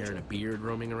long hair and a beard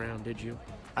roaming around, did you?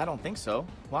 I don't think so.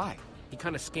 Why? He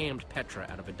kind of scammed Petra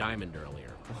out of a diamond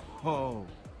earlier. Oh,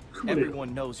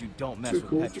 everyone knows you don't mess Too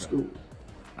cool with for Petra. school.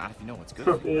 Not if you know what's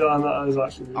good for you. Yeah, and that is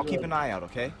actually. I'll keep an eye out,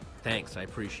 okay? Thanks, I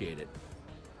appreciate it.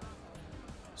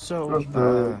 So,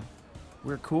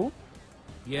 we're cool?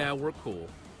 Yeah, we're cool.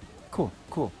 Cool,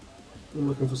 cool. I'm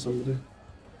looking for somebody.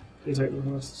 You take the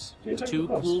hosts. Too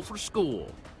cool for school.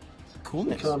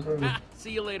 Coolness.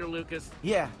 See you later, Lucas.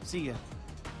 Yeah, see ya.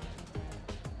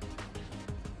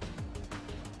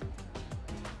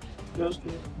 Just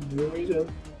do what you do.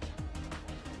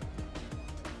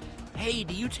 Hey,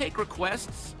 do you take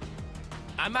requests?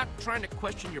 I'm not trying to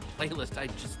question your playlist, I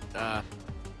just,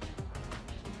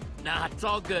 Nah, it's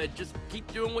all good. Just keep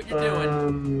doing what you're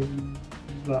doing.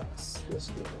 That's this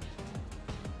guy.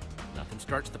 Nothing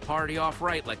starts the party off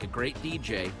right like a great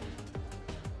DJ.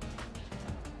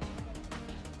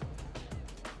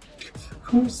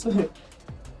 Who's that?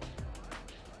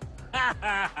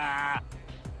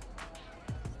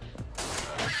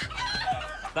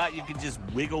 Thought you could just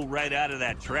wiggle right out of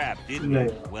that trap, didn't No,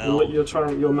 you? Well,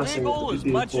 you're messing wiggle with as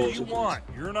the much as you balls. want.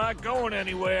 You're not going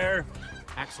anywhere.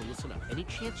 Axel, listen up. Any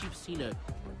chance you've seen a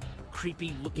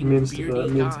creepy-looking Minster, beardy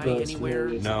guy Minster, anywhere?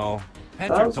 No.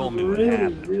 Petra That's told me really, what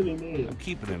happened. really mean. I'm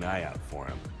keeping an eye out for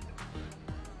him.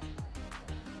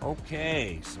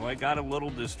 Okay, so I got a little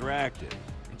distracted.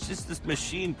 It's just this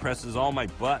machine presses all my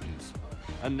buttons.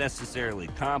 Unnecessarily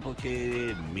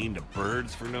complicated and mean to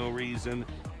birds for no reason.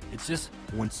 It's just,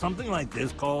 when something like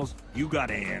this calls, you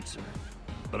gotta answer.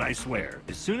 But I swear,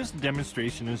 as soon as the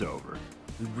demonstration is over...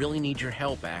 We really need your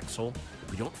help, Axel.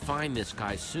 If we don't find this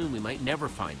guy soon, we might never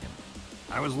find him.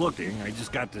 I was looking, I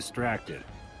just got distracted.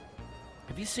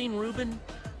 Have you seen Reuben?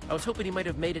 I was hoping he might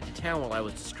have made it to town while I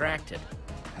was distracted.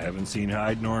 Haven't seen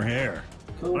hide nor hair.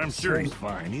 Cool, But I'm sure so- he's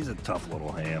fine. He's a tough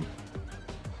little ham.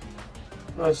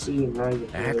 I see you now.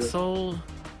 Axel?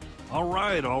 All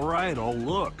right, I'll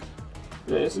look.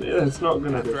 It's not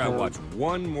gonna After be I fun. watch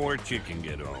one more chicken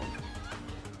get owned.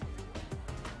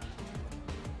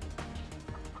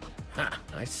 Ha!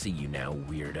 I see you now,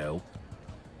 weirdo.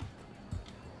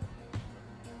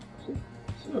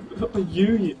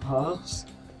 You ass.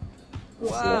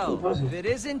 Wow, if it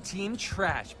isn't Team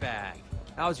Trash Bag.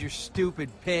 How's your stupid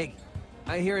pig?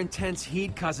 I hear intense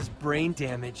heat causes brain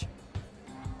damage.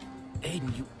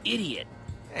 Aiden, you idiot.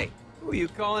 Hey, who are you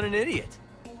calling an idiot?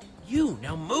 You,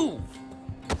 now move.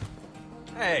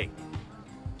 Hey.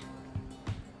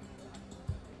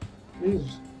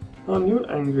 Jesus. Oh, you're an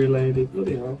angry lady.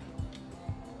 Bloody hell.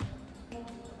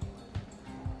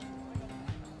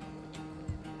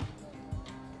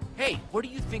 Hey, what do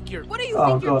you think you're... What do you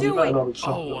think you're doing?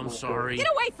 Oh, I'm sorry. Get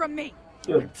away from me!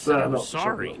 I'm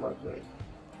sorry.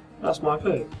 That's my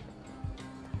pig.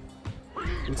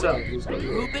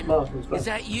 Reuben, is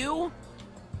that you?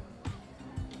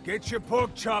 Get your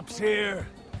pork chops here,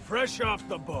 fresh off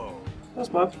the bone.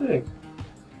 That's my pig.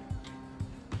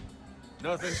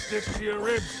 Nothing sticks to your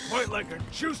ribs quite like a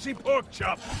juicy pork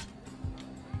chop.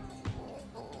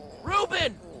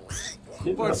 Reuben!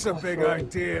 What's the big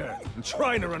idea? I'm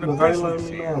trying to run I'm a a very business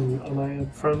lonely here. man, and I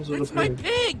had friends with It's a my pig.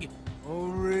 pig! Oh,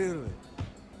 really?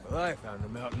 Well, I found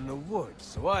him out in the woods,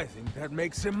 so I think that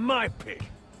makes him my pig.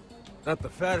 Not the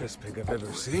fattest pig I've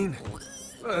ever seen,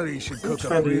 but he should cook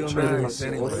up real nice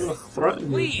anyway.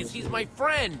 Please, he's my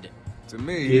friend! To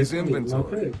me, his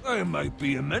inventory. I might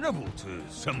be amenable to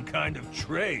some kind of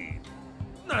trade.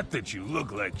 Not that you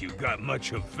look like you got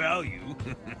much of value.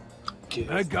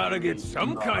 I gotta get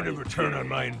some kind of return on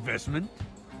my investment.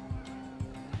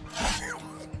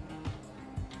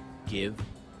 Give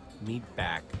me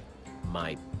back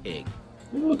my pig.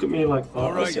 You look at me like that.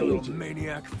 All right, That's you little illegal.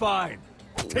 maniac. Fine.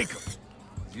 Take him.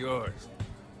 It's yours.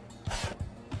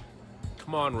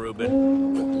 Come on,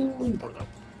 Reuben.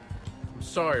 I'm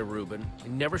sorry, Reuben. I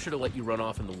never should have let you run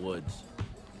off in the woods.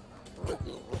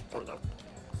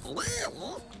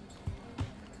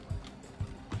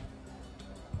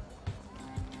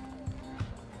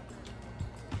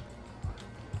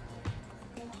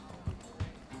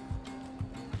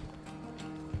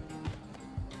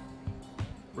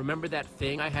 Remember that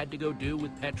thing I had to go do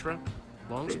with Petra?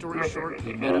 Long story short,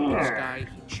 we met up with this guy,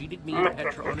 he cheated me and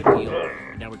Petra on a deal,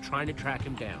 and now we're trying to track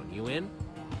him down. You in?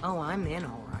 Oh, I'm in,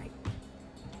 all right.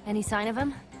 Any sign of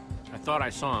him? I thought I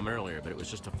saw him earlier, but it was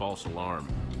just a false alarm.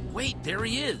 Wait, there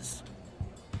he is!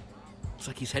 Looks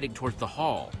like he's heading towards the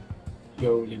hall.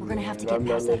 We're gonna have to get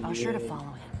past that usher to follow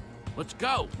him. Let's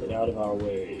go! Get out of our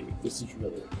way. This is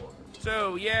really important.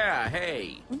 So, yeah,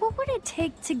 hey. What would it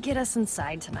take to get us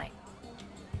inside tonight?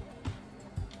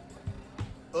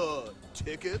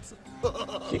 Tickets?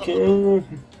 Chicken.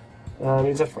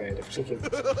 He's afraid of chicken.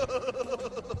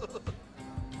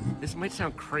 This might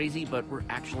sound crazy, but we're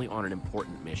actually on an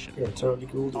important mission. Yeah, totally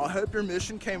cool. I hope your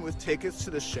mission came with tickets to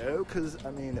the show, because,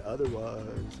 I mean,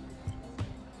 otherwise...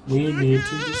 We need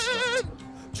to distract.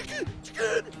 Chicken!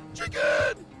 Chicken!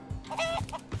 Chicken!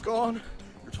 It's gone.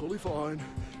 You're totally fine.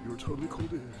 You're totally cool,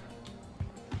 dude.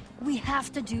 We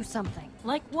have to do something.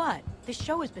 Like what? This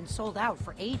show has been sold out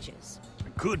for ages.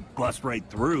 Could bust right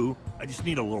through. I just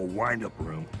need a little wind-up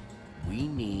room. We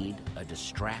need a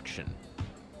distraction.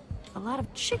 A lot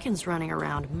of chickens running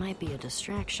around might be a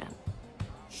distraction.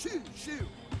 Shoot! Shoot!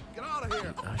 Get out of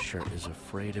here! The usher is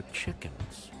afraid of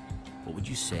chickens. What would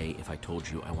you say if I told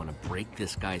you I want to break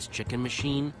this guy's chicken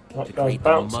machine to create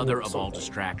the mother of all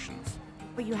distractions?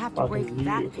 But you have to break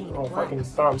that pane of If I can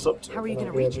glass. bounce up to How are you going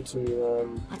gonna to reach it?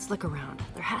 Let's look around.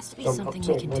 There has to be Jump something up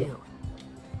we to can it, do.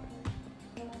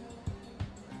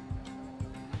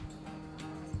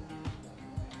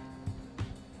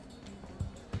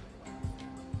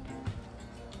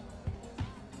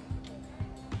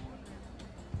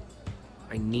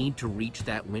 I need to reach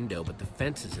that window, but the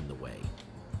fence is in the way.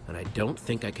 And I don't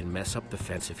think I can mess up the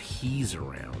fence if he's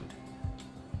around.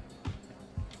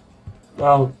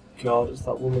 Oh god, it's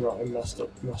that woman that I messed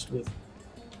with.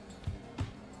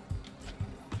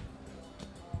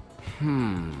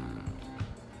 I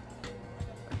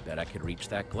bet I could reach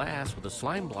that glass with a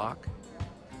slime block.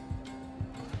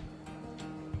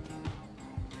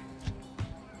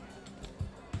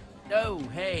 Oh,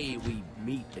 hey, we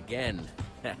meet again.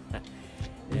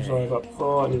 I'm sorry about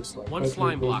before, I need slime. One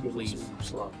slime block, please.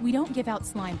 We don't give out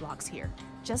slime blocks here,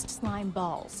 just slime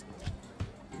balls.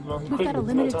 We've We've got a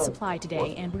limited supply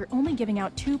today, and we're only giving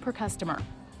out 2 per customer.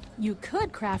 You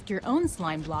could craft your own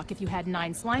slime block if you had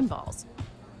 9 slime balls.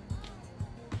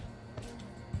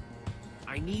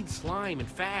 I need slime and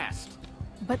fast.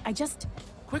 But I just...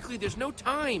 Quickly, there's no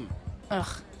time.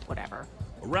 Ugh, whatever.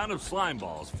 A round of slime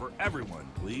balls for everyone,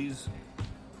 please.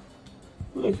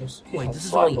 Lucas, Wait, this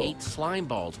is only 8 slime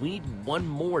balls. We need 1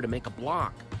 more to make a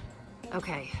block.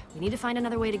 Okay, we need to find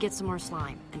another way to get some more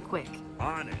slime, and quick.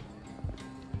 On it.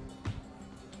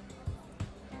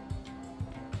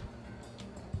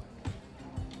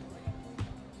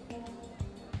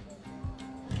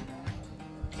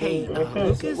 Hey, Okay,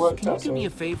 Lucas, so it worked can you out, do me so- a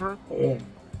favor? Yeah.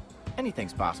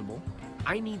 Anything's possible.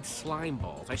 I need slime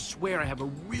balls. I swear I have a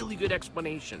really good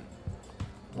explanation.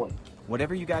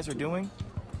 Whatever you guys are doing,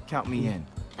 count me in.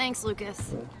 Thanks,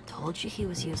 Lucas. Told you he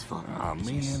was useful. Aw,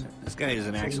 man. This guy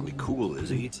isn't actually cool, is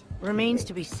he? Remains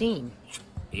to be seen.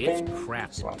 It's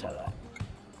crap intel.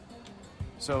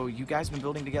 So, you guys been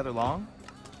building together long?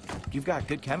 You've got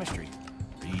good chemistry.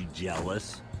 Are you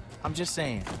jealous? I'm just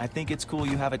saying, I think it's cool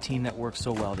you have a team that works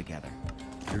so well together.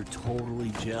 You're totally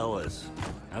jealous.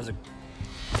 How's it?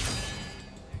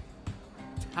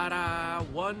 Ta-da!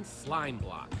 1 slime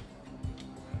block.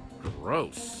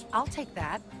 Gross. I'll take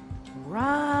that.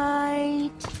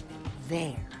 Right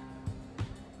there.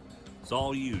 It's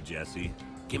all you, Jesse.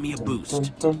 Give me a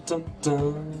boost. Dun, dun,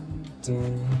 dun,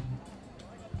 dun,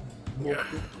 dun.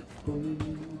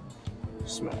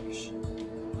 Smash.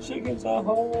 Chickens are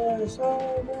horse,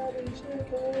 oh, daddy,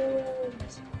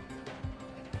 chickens.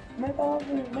 My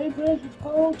father, my precious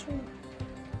poultry.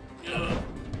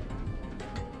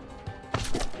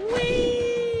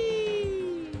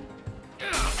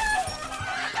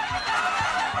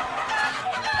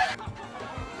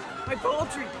 My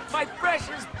poultry! My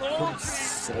precious poultry!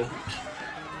 Sake.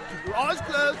 Keep your eyes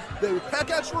closed. They will peck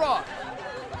at your eye.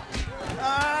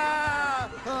 Ah!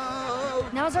 Oh,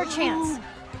 Now's our chance.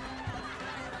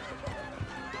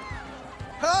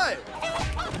 Hey!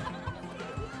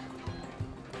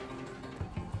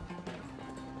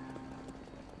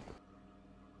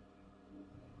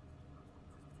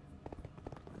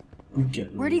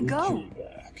 Where'd he go?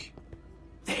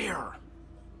 There!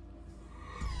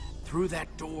 Through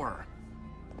that door.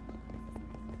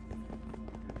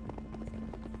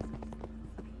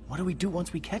 What do we do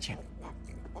once we catch him?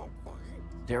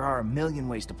 There are a million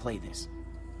ways to play this.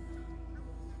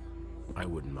 I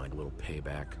wouldn't mind a little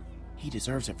payback. He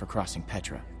deserves it for crossing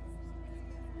Petra.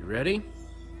 You ready?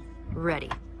 Ready.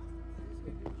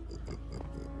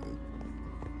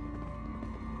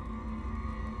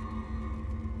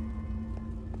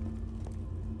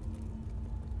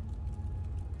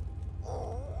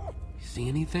 See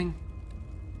anything?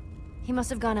 He must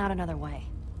have gone out another way.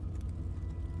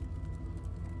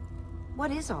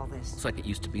 What is all this? Looks like it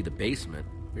used to be the basement.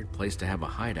 Weird place to have a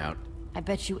hideout. I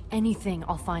bet you anything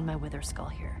I'll find my wither skull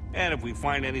here. And if we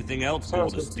find anything else cool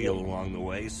to steal along the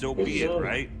way, so be it,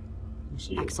 right?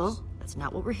 Axel, that's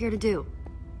not what we're here to do.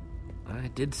 I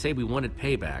did say we wanted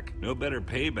payback. No better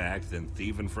payback than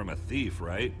thieving from a thief,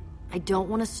 right? I don't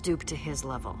want to stoop to his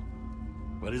level.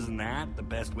 But isn't that the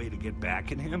best way to get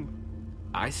back at him?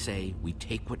 I say we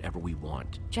take whatever we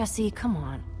want. Jesse, come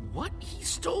on. What? He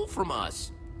stole from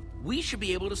us. We should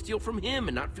be able to steal from him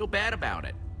and not feel bad about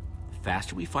it. The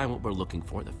faster we find what we're looking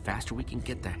for, the faster we can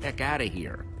get the heck out of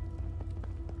here.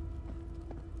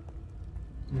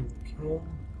 Okay.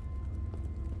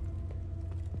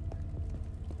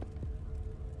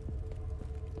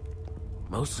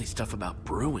 Mostly stuff about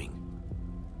brewing.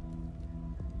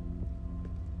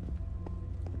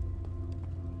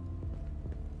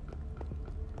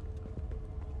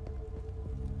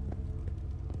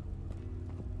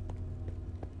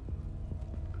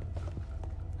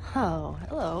 Oh,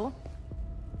 hello.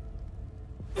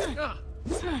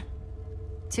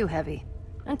 Too heavy.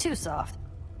 And too soft.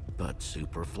 But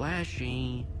super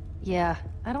flashy. Yeah,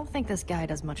 I don't think this guy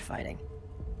does much fighting.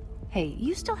 Hey,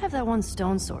 you still have that one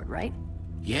stone sword, right?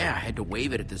 Yeah, I had to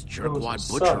wave it at this jerkwad was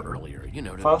butcher son. earlier, you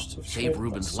know, to Fast to save shape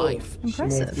Reuben's that sword. life. She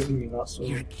may have given me that sword.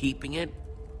 You're keeping it?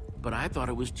 But I thought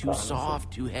it was too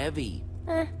soft, too heavy.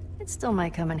 It still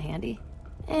might come in handy.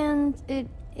 And it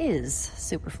is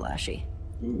super flashy.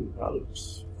 Ooh, that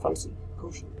looks fancy.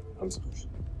 Potion. Fancy potion.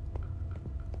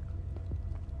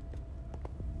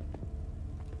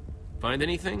 Find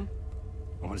anything?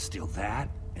 I want to steal that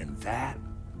and that.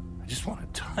 I just want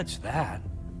to touch that.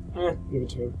 Give it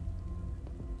to him.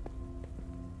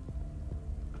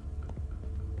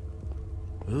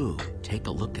 Ooh, take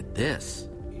a look at this.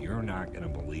 You're not gonna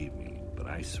believe me, but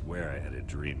I swear I had a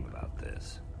dream about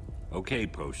this. Okay,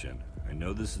 Potion, I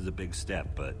know this is a big step,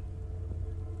 but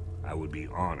I would be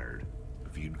honored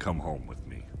if you'd come home with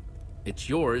me. It's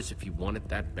yours if you want it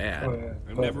that bad. Oh, yeah.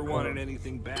 I've never wanted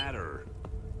anything badder.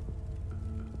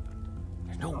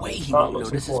 There's no way he That won't looks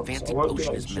notice his important, fancy so I won't do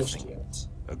potion that is just missing. yet.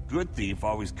 A good thief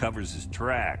always covers his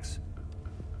tracks.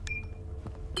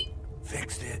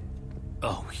 Fixed it.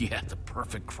 Oh yeah, the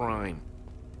perfect crime.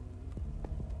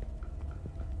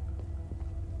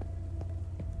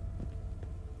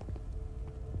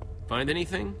 Find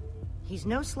anything? He's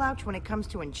no slouch when it comes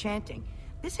to enchanting,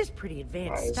 This is pretty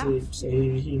advanced Right, stuff. so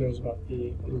he knows about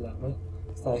the lever.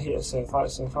 So here, so if I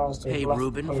was to Hey, left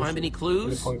Reuben, potion, find any I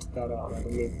clues? pointed that out and I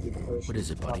moved the potion What is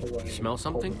it, buddy? out of the way, You smell pulled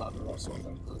something? the lever, that sort of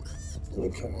thing.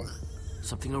 Okay.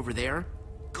 Something over there?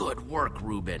 Good work,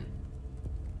 Reuben.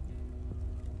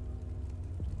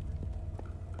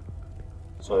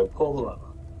 So pull the lever.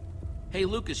 Hey,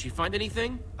 Lucas, you find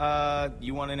anything?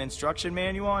 You want an instruction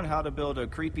manual on how to build a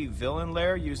creepy villain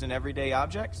lair using everyday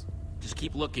objects? Just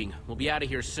keep looking. We'll be out of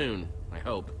here soon, I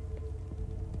hope.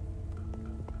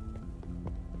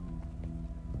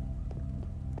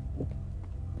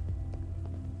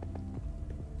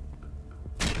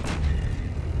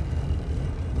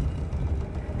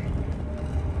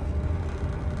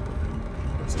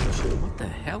 What the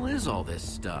hell is all this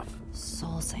stuff?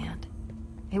 Soul sand.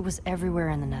 It was everywhere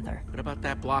in the Nether. What about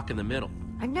that block in the middle?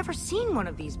 I've never seen one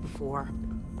of these before.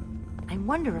 I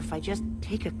wonder if I just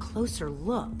take a closer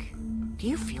look. Do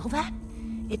you feel that?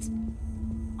 It's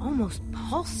almost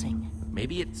pulsing.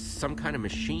 Maybe it's some kind of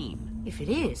machine. If it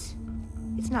is,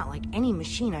 it's not like any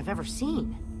machine I've ever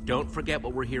seen. Don't forget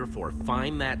what we're here for.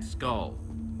 Find that skull.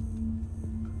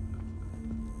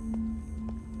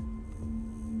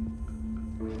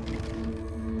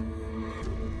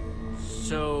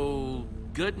 So,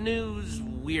 good news,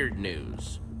 weird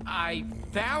news. I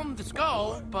found the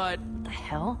skull, but... The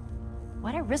hell?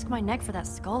 Why'd I risk my neck for that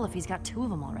skull if he's got 2 of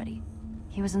them already?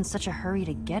 He was in such a hurry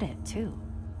to get it, too.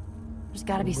 There's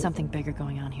gotta be something bigger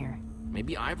going on here.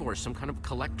 Maybe Ivor's some kind of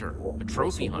collector, a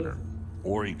trophy hunter.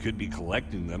 Or he could be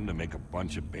collecting them to make a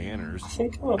bunch of banners. I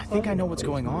think I know what's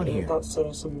going on here.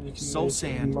 Soul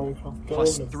sand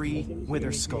plus 3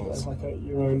 wither skulls.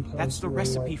 That's the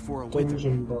recipe for a wither.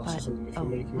 But a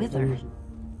wither?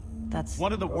 That's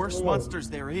one of the worst monsters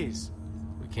there is.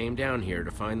 We came down here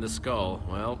to find the skull.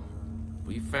 Well,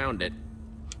 we found it.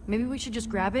 Maybe we should just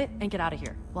grab it and get out of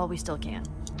here while we still can.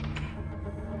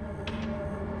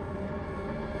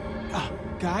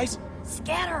 Guys?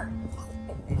 Scatter!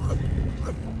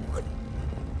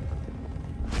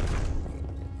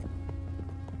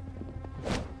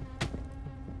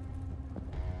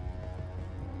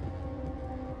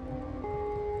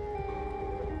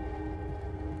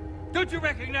 Don't you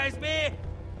recognize me?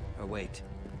 Oh, wait.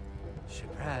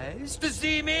 Surprised to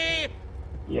see me?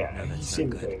 Yeah, no, he's that's seen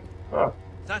not good. thing. Ah,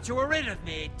 Thought you were rid of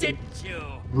me, didn't you?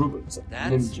 Reuben's a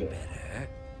That's ninja. better.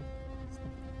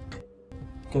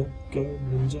 Go,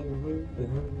 ninja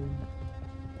Reuben.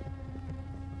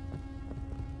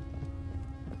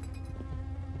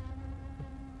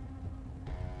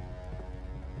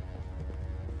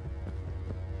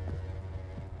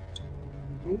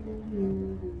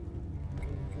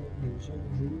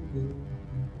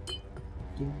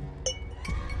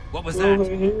 What was that?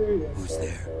 Over here, you Who's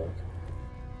there? fuck.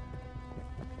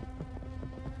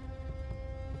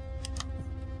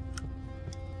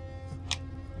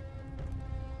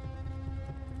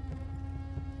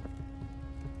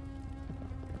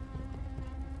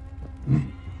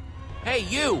 Hey,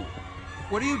 you!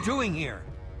 What are you doing here?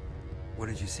 What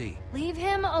did you see? Leave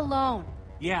him alone.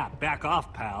 Yeah, back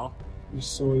off, pal. You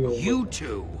saw your You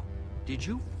two! Did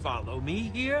you follow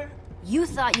me here? You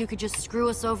thought you could just screw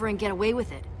us over and get away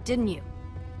with it, didn't you?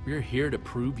 We're here to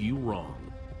prove you wrong.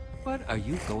 What are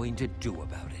you going to do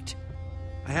about it?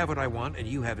 I have what I want, and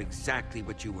you have exactly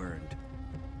what you earned.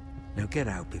 Now get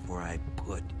out before I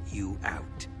put you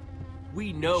out.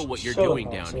 We know what you're Shut doing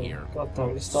up, down Axel. here. God damn,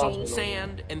 it starts Soul with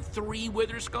sand and 3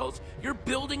 wither skulls? You're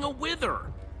building a wither!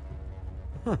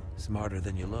 Huh, smarter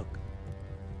than you look.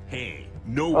 Hey,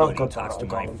 nobody God, talks to I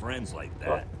my got it. friends like God.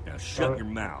 that. Now shut your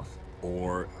mouth,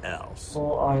 or else.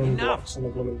 4 iron Enough. blocks and a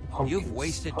blooming pumpkin. You've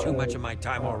wasted too much of my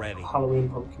time already. Halloween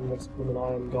pumpkin next to blooming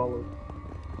iron golem.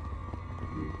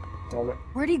 Damn it.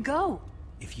 Where'd he go?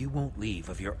 If you won't leave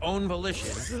of your own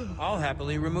volition, I'll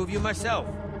happily remove you myself.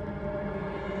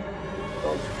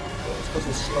 God, it's because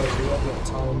it's slow, so we haven't got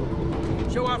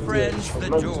time. Show our friends the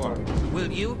door,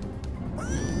 will you?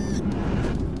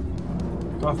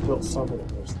 I've built several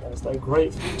of those things. They're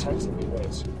great for protecting me,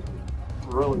 guys.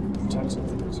 Brilliant for protecting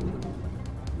things.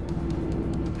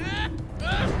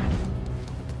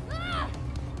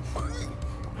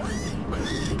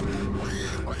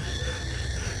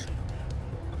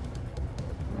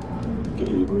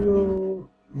 Gabriel,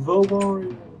 the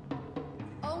warrior.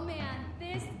 Oh man,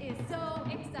 this is so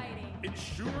exciting. It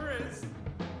sure is.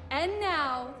 And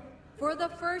now, for the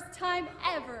first time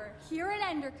ever here at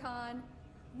EnderCon,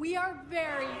 we are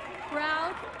very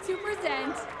proud to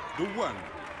present The one,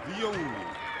 the only.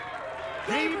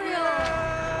 Gabriel!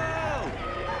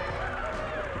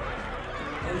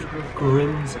 Gabriel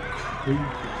grins are creepy.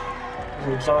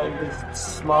 He's a giant big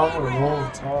smile and all the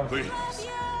time. Please,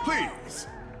 Please.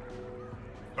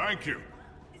 Thank you.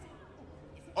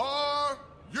 Are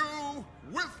you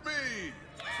with me?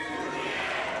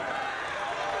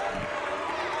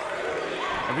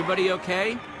 Everybody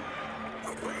okay?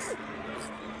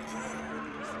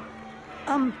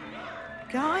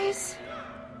 Guys?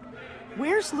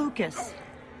 Where's Lucas?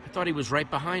 I thought he was right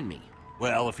behind me.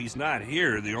 Well, if he's not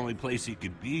here, the only place he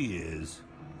could be is...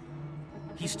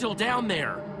 He's still down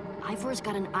there. Ivor's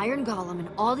got an iron golem and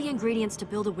all the ingredients to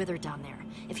build a wither down there.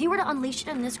 If he were to unleash it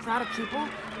on this crowd of people,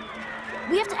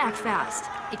 we have to act fast.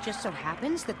 It just so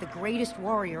happens that the greatest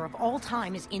warrior of all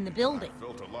time is in the building.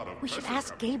 We should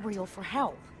ask Gabriel for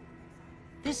help.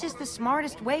 This is the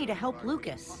smartest way to help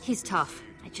Lucas. He's tough.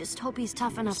 I just hope he's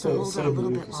tough enough to hold it a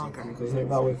little bit longer.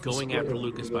 Going after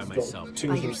Lucas by myself.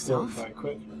 By yourself?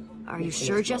 Are you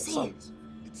sure, Jesse?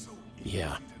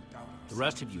 Yeah. The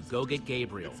rest of you, go get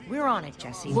Gabriel. We're on it,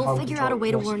 Jesse. We'll figure out a way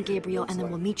to warn Gabriel, and then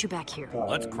we'll meet you back here.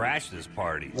 Let's crash this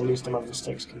party. At least amount of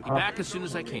mistakes can happen. Be back as soon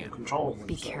as I can.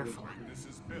 Be careful.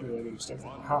 Mistakes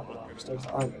that happen are mistakes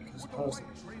that I make as a person.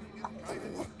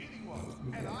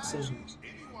 Making decisions.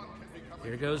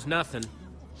 Here goes nothing.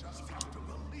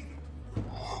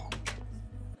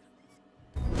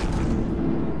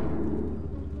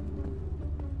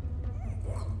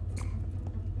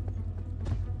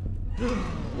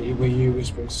 Were you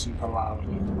whispering super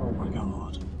loudly? Oh my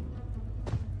god.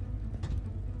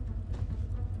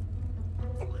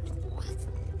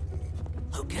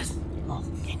 Lucas,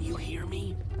 can you hear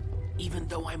me? Even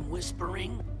though I'm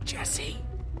whispering? Jesse?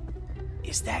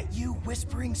 Is that you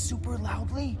whispering super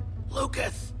loudly?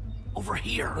 Lucas! Over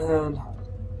here! And...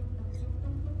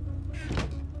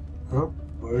 Huh?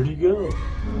 Where'd he go?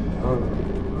 Oh,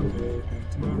 okay,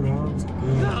 back to my rounds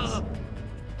again.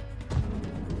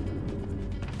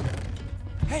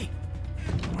 Hey!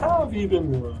 How have you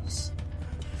been worse?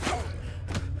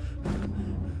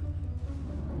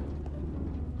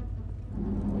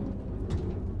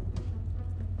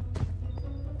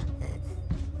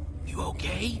 You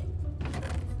okay?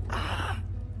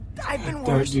 I've been Don't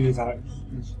worse. do that.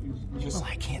 Just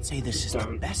Well, I can't say this is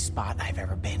the best spot I've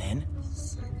ever been in.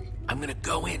 I'm gonna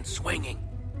go in swinging.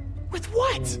 With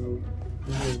what?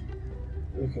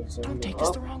 Okay, so Don't take this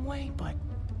the wrong way, but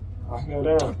I can go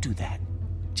down. don't do that.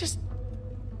 Just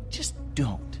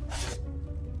don't.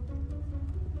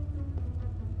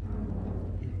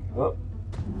 Oh.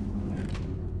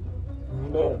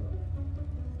 No.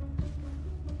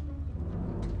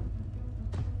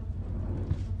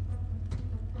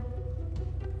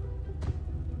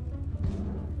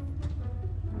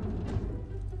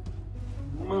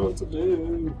 I don't know what to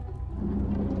do.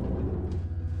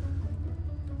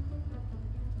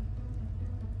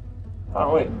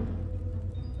 Oh wait.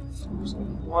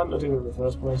 Why did I do it in the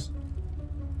first place?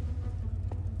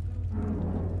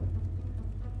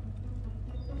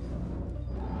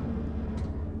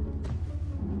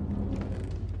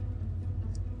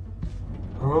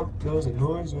 Huh? There's a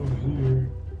noise over here.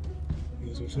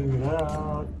 Guess we figured it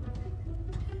out.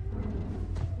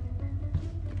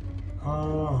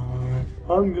 Alright,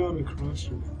 I'm gonna crush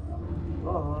you now.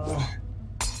 Alright.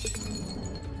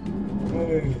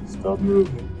 Hey, stop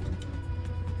moving.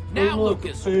 Now, Oh, look,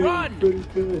 Lucas, hey, run! Pretty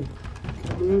good.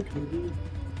 Come here, kitty.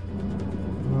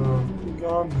 You're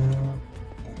gone now.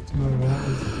 Back to my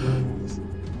rounds again.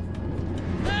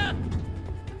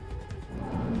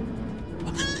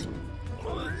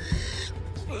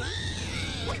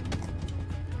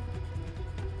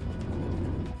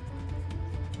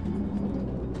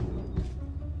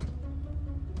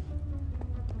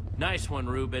 Nice one,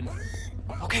 Reuben.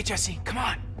 Okay, Jesse, come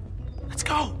on. Let's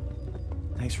go.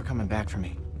 Thanks for coming back for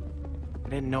me. I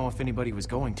didn't know if anybody was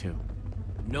going to.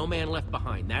 No man left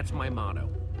behind, that's my motto.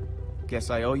 Guess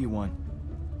I owe you one.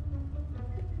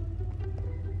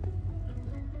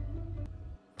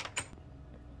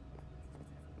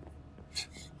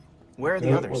 Where are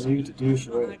the others? I want you to do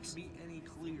charades.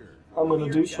 I'm gonna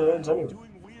do charades anyway.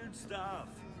 Doing weird stuff.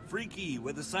 Freaky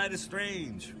with a side of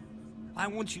strange. Why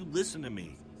won't you listen to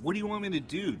me? What do you want me to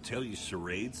do? Tell you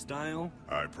charade style?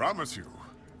 I promise you,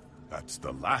 that's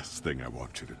the last thing I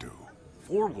want you to do.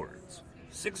 4 words.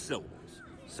 6 syllables.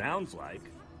 Sounds like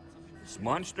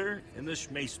Smonster and the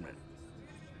Schmasement.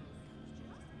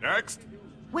 Next.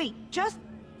 Wait, just...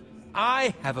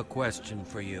 I have a question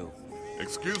for you.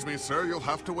 Excuse me, sir, you'll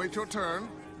have to wait your turn.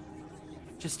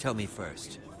 Just tell me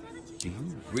first. Do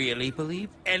you really believe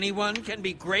anyone can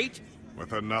be great?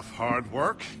 With enough hard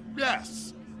work,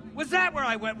 yes. Was that where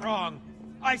I went wrong?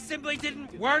 I simply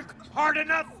didn't work hard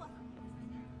enough?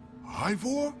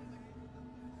 Ivor?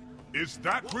 Is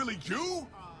that really you?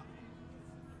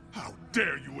 How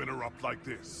dare you interrupt like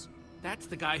this? That's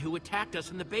the guy who attacked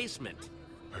us in the basement.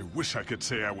 I wish I could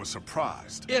say I was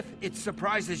surprised. If it's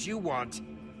surprises you want,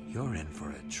 you're in for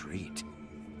a treat.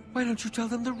 Why don't you tell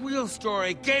them the real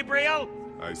story, Gabriel?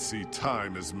 I see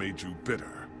time has made you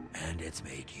bitter. And it's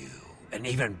made you an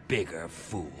even bigger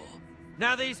fool.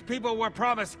 Now these people were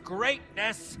promised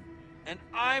greatness, and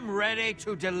I'm ready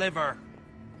to deliver.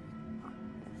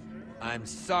 I'm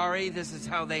sorry this is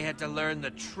how they had to learn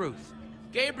the truth.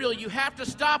 Gabriel, you have to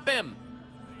stop him!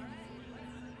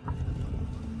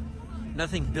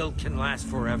 Nothing built can last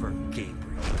forever, Gabriel.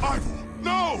 Ivor,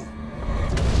 no!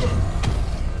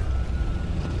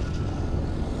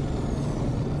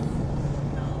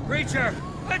 Creature,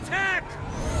 attack!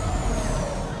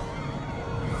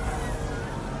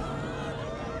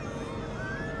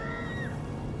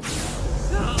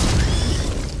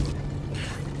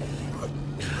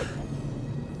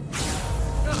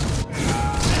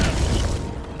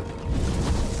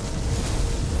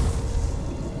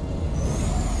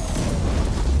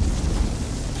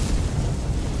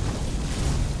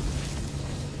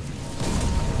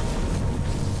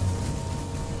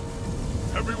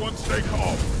 Everyone stay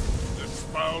calm. This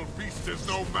foul beast is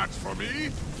no match for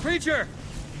me. Creature,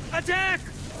 attack!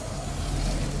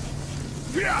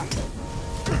 Yeah!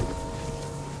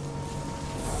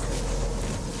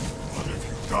 What have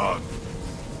you done?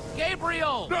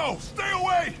 Gabriel! No, stay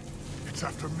away! It's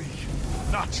after me,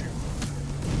 not you.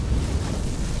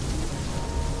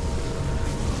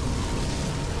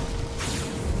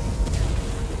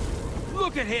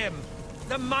 Look at him!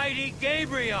 The mighty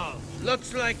Gabriel!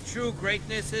 Looks like true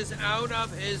greatness is out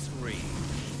of his reach.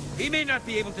 He may not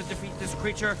be able to defeat this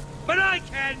creature, but I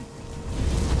can!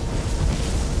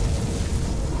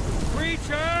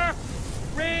 Creature,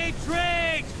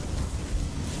 retreat!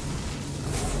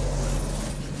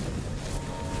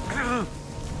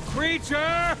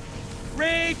 Creature,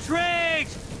 retreat!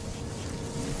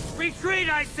 Retreat,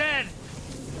 I said!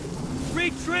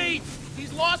 Retreat!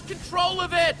 He's lost control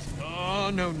of it!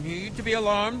 Oh, no need to be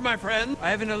alarmed, my friend. I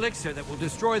have an elixir that will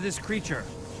destroy this creature.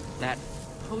 That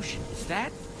potion, is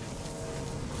that?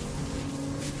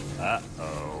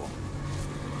 Uh-oh.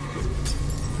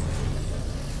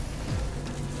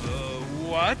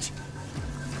 What?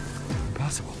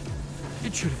 Impossible.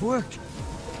 It should have worked.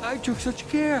 I took such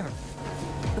care.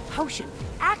 The potion.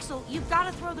 Axel, you've got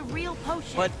to throw the real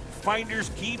potion. But finders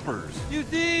keepers. You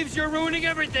thieves, you're ruining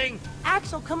everything.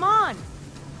 Axel, come on.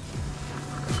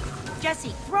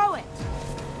 Jesse, throw it.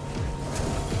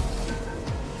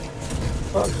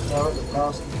 Fuck, now the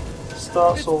bastard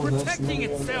starts all this protecting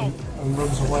itself. And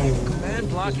runs away. Command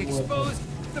block exposed.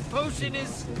 The potion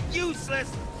is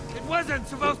useless. It wasn't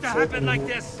supposed to happen like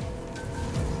this.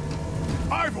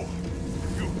 Ivor!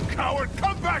 You coward,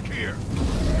 come back here!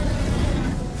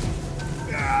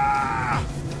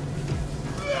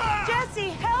 Jesse,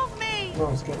 help me! No,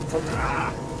 it's getting tempted.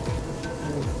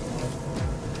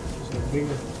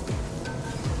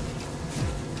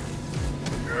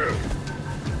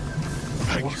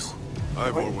 Thank you.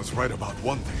 Ivor was right about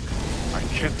one thing. I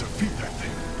can't defeat that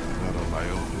thing. Not on my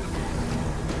own.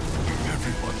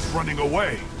 Everyone's running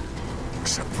away.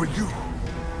 Except for you.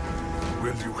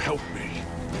 Will you help me?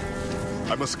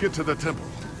 I must get to the temple.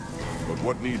 But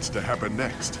what needs to happen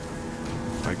next?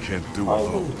 I can't do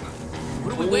alone.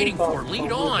 What are we waiting for?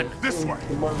 Lead on! This way!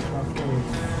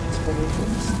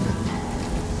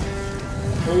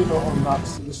 Maybe not on that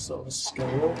this sort of a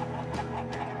scale.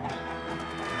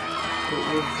 But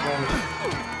with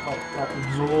like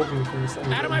absorbing things.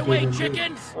 Out of my way,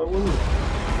 chickens! I wouldn't.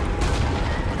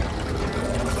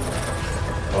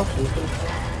 Oh,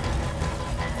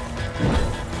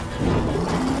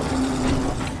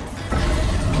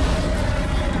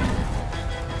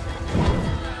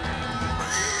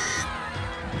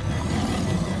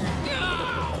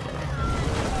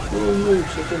 move,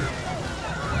 chicken.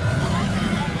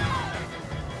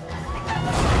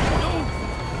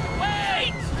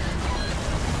 Wait!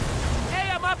 Hey,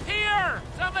 I'm up here!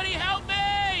 Somebody help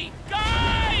me!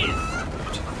 Guys!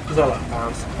 Is that like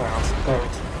bounce, bounce,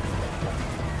 bounce,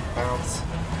 bounce?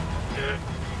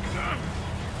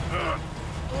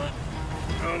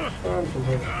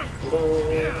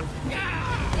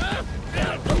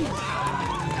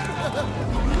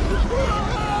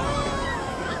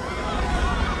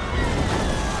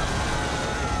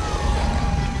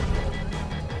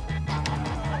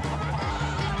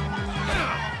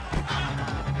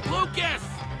 Lucas!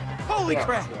 Holy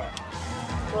crap!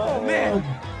 Oh man!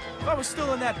 If I was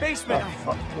still in that basement,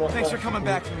 thanks for coming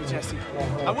back for me, Jesse.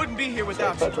 I wouldn't be here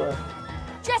without you.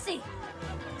 Jesse!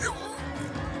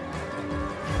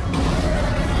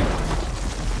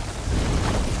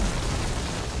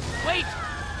 Wait!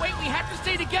 Wait, we have to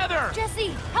stay together!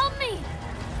 Jesse, help me!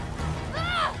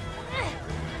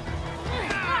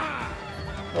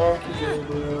 Thank you,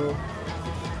 Gabriel.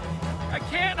 I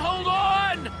can't hold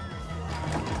on!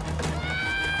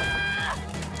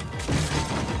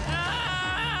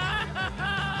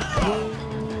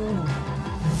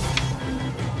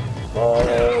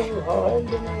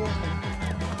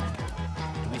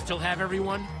 Do we still have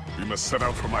everyone? We must set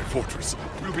out from my fortress.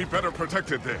 We'll be better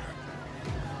protected there.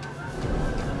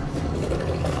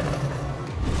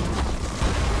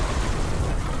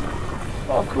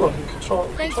 Oh, cool. I can control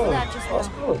it. Thanks for that, just that's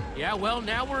now. good. Yeah, well,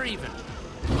 now we're even.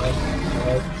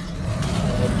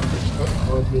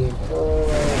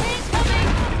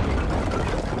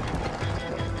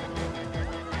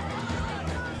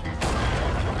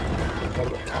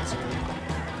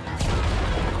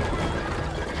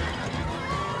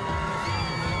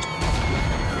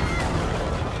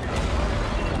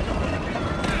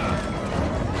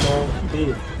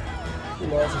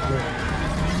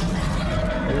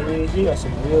 He has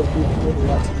some real good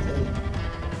attitude.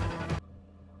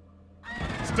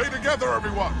 Stay together,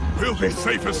 everyone! We'll be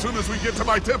safe as soon as we get to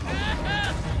my temple!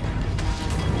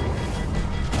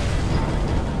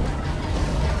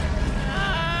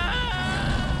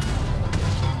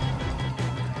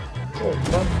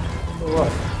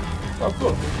 Alright. Oh,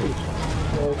 good.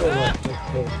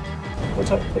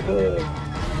 Protect the bird.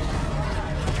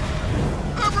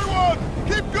 Everyone!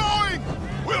 Keep going!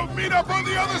 We'll meet up on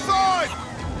the other side!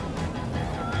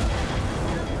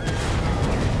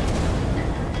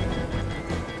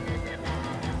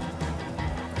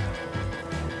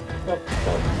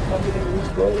 Everything is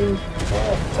going.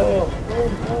 Tail.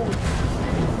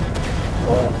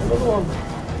 Another one.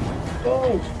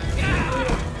 Guys.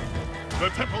 The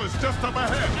temple is just up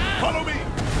ahead. Follow me.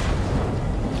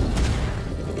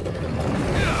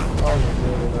 Oh,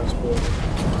 really nice bird.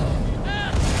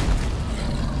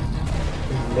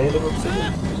 Made of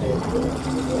obsidian.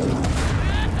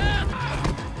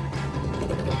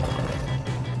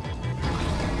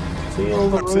 Seal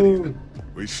the room.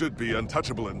 We should be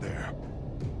untouchable in there.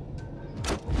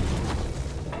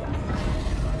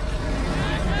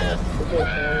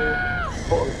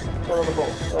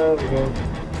 There we go.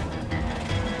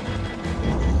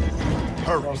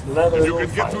 Hurry. If you can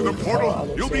get through the portal,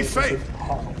 you'll be safe.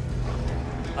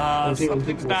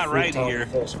 Something's not right here.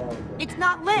 It's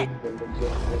not lit.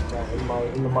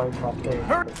 In the Minecraft game.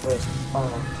 First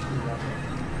found.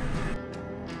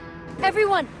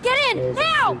 Everyone, get in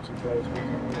now!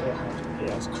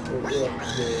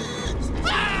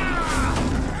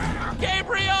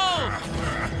 Gabriel!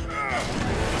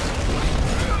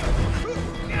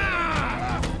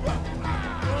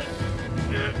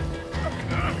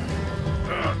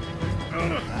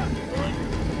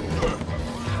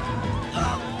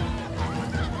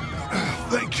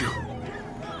 Thank you.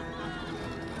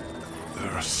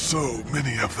 There are so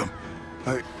many of them.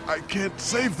 I can't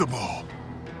save them all.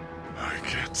 I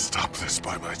can't stop this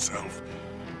by myself.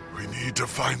 We need to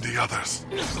find the others.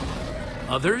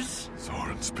 Others?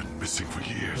 Soren's been missing for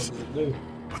years.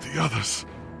 But the others,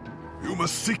 you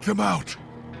must seek them out.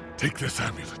 Take this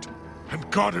amulet and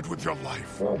guard it with your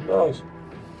life. Oh, nice.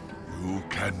 You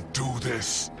can do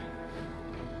this.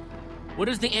 What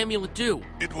does the amulet do?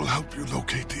 It will help you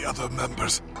locate the other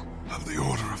members of the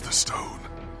Order of the Stone.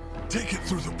 Take it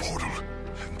through the portal,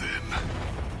 and then...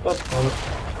 God damn it.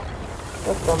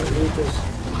 God damn it, Lucas.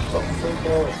 Stop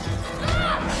freaking out.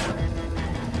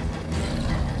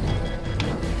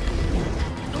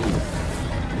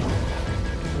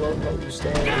 Won't let you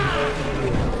stay.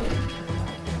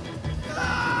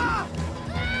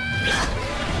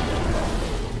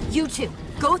 You two,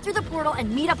 go through the portal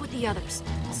and meet up with the others.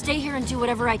 Stay here and do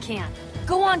whatever I can.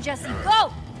 Go on, Jesse,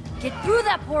 go! Get through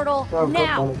that portal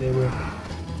now!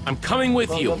 I'm coming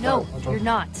with you. No, you're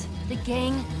not. The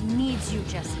gang needs you,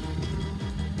 Jesse.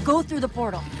 Go through the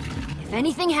portal. If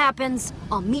anything happens,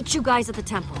 I'll meet you guys at the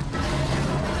temple.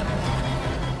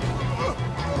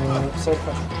 Same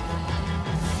question.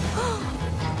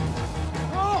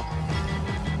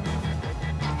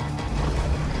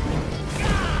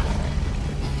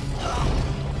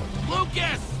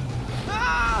 Lucas!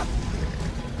 Ah!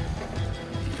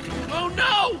 Oh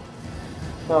no!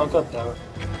 Oh, God damn it.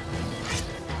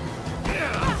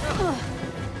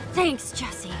 Thanks,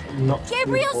 Jesse. Not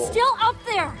Gabriel's cool. still up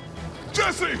there!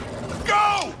 Jesse!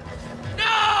 Go!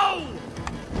 No!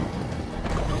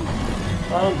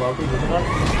 I'm welcome to the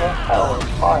hell,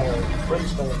 fire,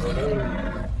 brimstone,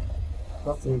 grenade.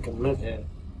 Nothing can live here.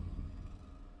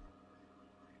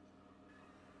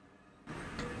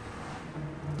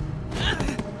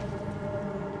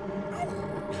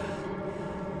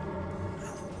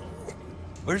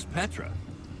 Where's Petra?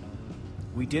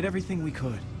 We did everything we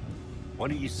could. What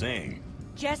are you saying?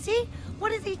 Jesse?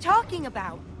 What is he talking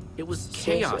about? It was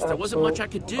chaos. There wasn't much I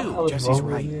could do. Jesse's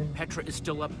right. Petra is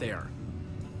still up there.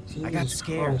 I got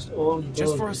scared.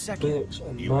 Just for a second.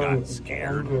 You got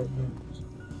scared?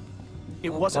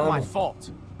 It wasn't my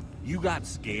fault. You got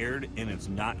scared and it's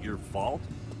not your fault?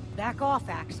 Back off,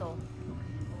 Axel.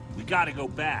 We gotta go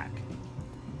back.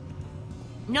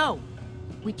 No.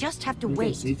 We just have to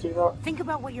wait. Think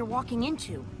about what you're walking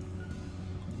into.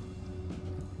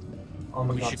 Oh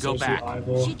my We God, should go so back.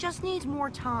 She just needs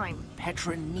more time.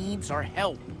 Petra needs our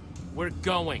help. We're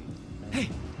going. Hey,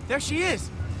 there she is.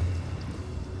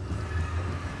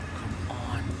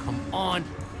 Come on.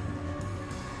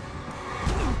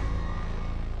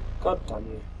 God damn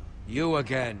you. You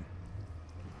again.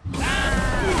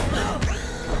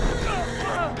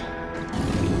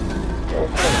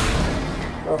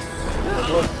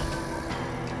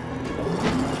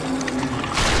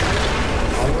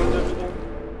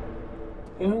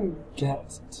 You don't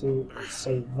get to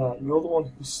say that. You're the one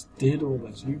who did all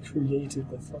this. You created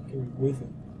the fucking wither.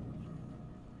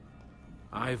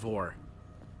 Ivor.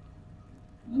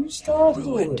 You started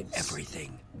all Ruined this.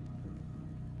 everything.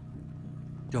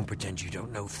 Don't pretend you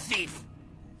don't know, thief!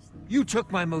 You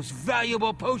took my most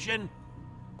valuable potion!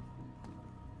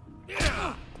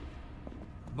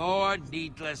 More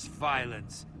needless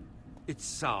violence. It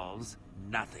solves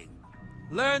nothing.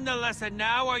 Learn the lesson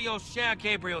now or you'll share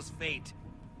Gabriel's fate.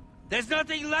 There's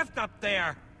nothing left up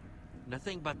there!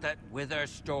 Nothing but that wither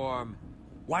storm.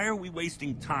 Why are we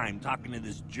wasting time talking to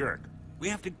this jerk? We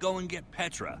have to go and get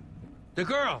Petra. The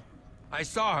girl! I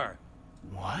saw her.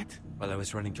 What? While I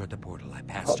was running toward the portal, I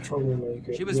passed her.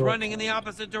 Troublemaker. She was You're- running in the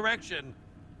opposite direction.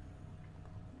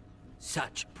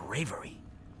 Such bravery.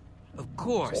 Of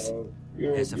course. So,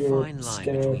 There's a you're fine line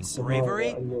scared between somehow bravery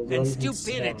and you're and running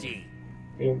stupidity.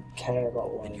 You don't care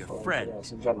about life And your or friend anything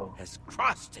else in general. has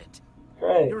crossed it.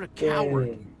 Great. You're a coward.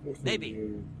 Yay. Good for Maybe.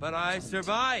 you. But I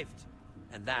survived.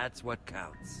 And that's what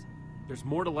counts. There's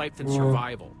more to life than Yeah.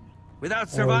 survival. Without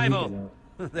Oh, survival,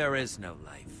 there is no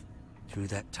life. Through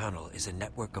that tunnel is a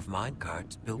network of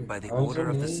minecarts built by the Order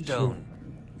of the Stone.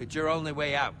 It's your only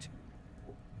way out.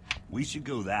 We should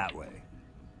go that way.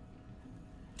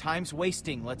 Time's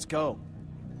wasting. Let's go.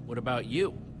 What about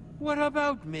you? What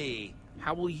about me?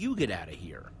 How will you get out of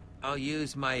here? I'll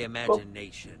use my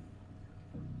imagination.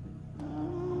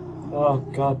 Oh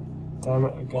God damn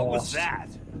it! I What was guess. that?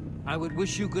 I would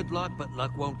wish you good luck, but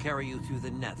luck won't carry you through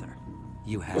the nether.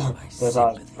 You have my There's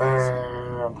that. sympathies.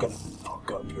 I'm gonna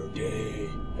fuck up your day.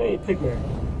 Hey, Pigman.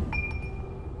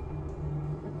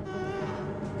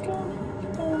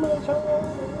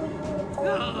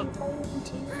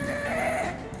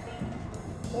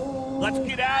 Let's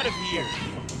get out of here.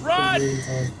 Run!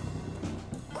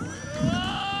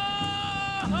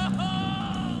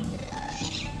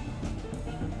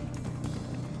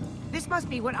 This must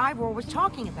be what Ivor was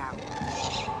talking about.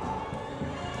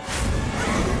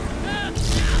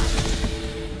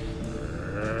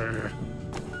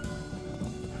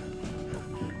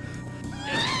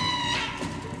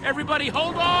 Everybody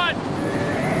hold on!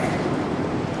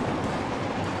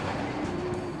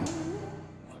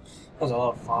 There's a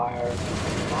lot of fire,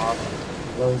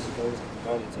 lava, loads of those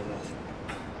burning to death.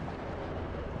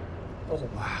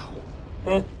 Wow.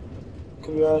 Eh.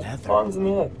 Could be fans in the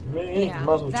air. Really, Yeah,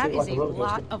 might as well that treat it is like a a roller lot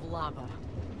coaster. of lava.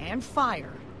 And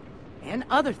fire. And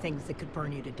other things that could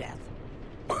burn you to death.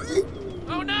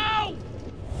 Oh no!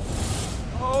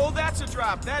 Oh, that's a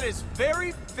drop. That is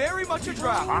very, very much a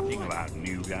drop. Talking about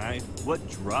new guy. What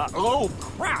drop? Oh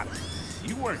crap!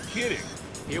 You weren't kidding.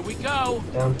 Here we go.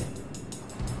 Down.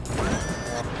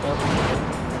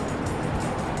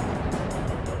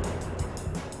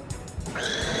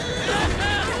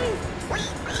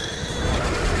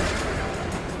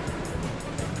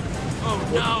 Oh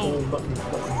no!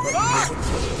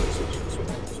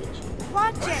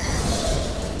 Watch it!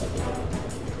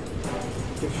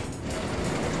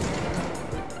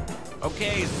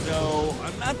 Okay, so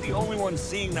I'm not the only one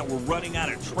seeing that we're running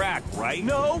out of track, right?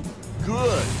 No?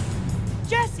 Good.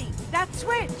 Jesse, that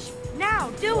switch!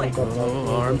 Now, do it!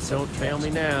 Oh, arms don't fail me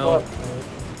now.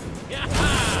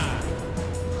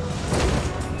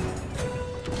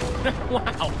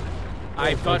 Wow.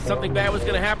 I thought something bad was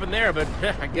gonna happen there, but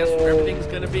I guess everything's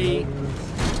gonna be...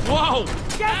 Whoa!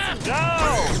 Jesse!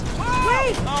 No!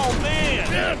 Wait! Oh,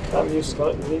 man! Damn you,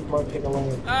 Scott. Leave my pig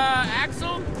alone.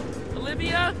 Axel?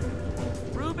 Olivia?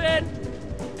 Ruben?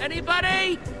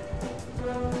 Anybody?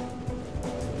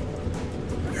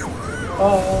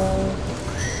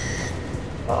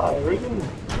 Hi, Ruben.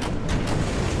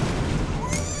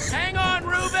 Hang on,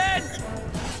 Ruben!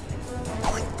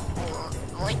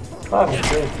 I have a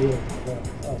great feeling.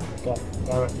 Oh god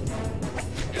damn it.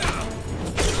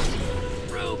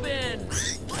 Reuben!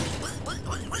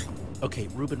 Okay,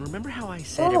 Reuben, remember how I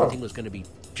said everything was going to be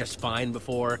just fine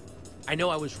before? I know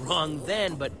I was wrong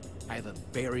then, but I have a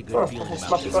very good feeling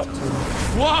about this.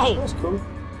 Whoa! That's cool.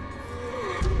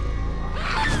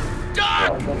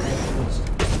 Duck!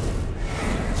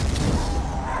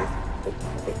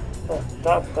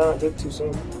 That did too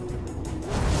soon.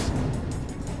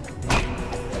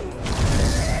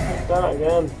 That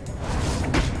again.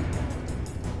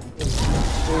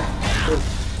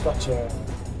 Gotcha.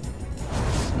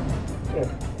 Yeah.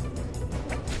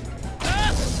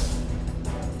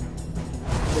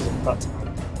 That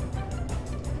time.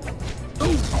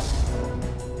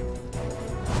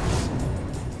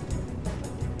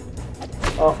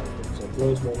 Oh, so it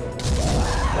blows me.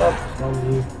 Oh,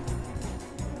 damn you.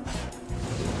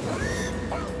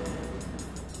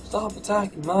 Stop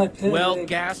attacking my pig. Well,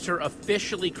 Gaster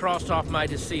officially crossed off my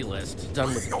to see list.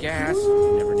 Done with gas.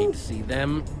 Never need to see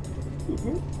them.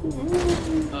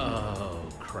 Oh,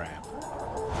 crap.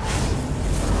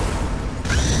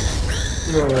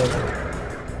 No. This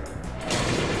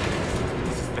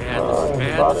is bad.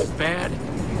 This is bad.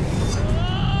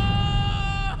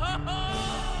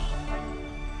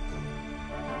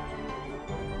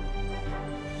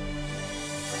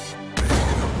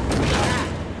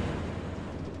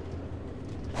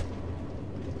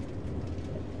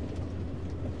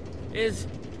 This is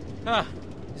bad.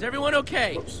 Is everyone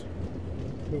okay? Oops.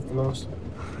 Move the mouse.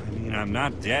 I mean, I'm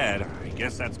not dead. I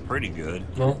guess that's pretty good.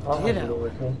 No, Ditto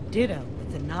with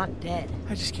the not dead.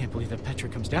 I just can't believe that Petra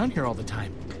comes down here all the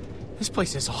time. This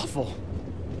place is awful.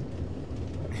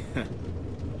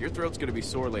 Your throat's gonna be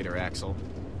sore later, Axel.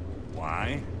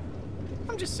 Why?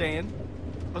 I'm just saying.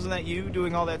 Wasn't that you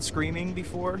doing all that screaming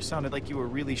before? Sounded like you were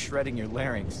really shredding your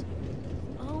larynx.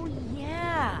 Oh,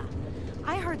 yeah.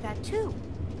 I heard that too.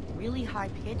 Really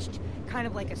high-pitched, kind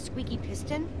of like a squeaky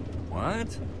piston.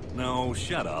 What? No,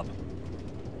 shut up.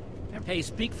 Hey,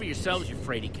 speak for yourselves, you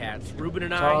fraidy cats. Reuben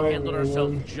and I handled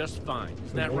ourselves just fine.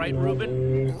 Isn't that right,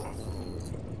 Reuben?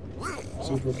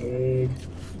 Super big.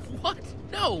 What?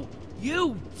 No!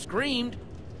 You screamed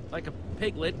like a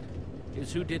piglet.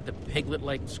 Is who did the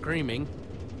piglet-like screaming.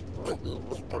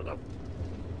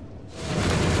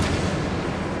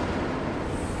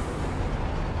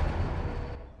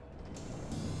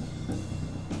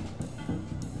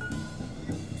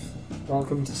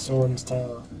 Welcome to Soren's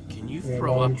Tower. Can you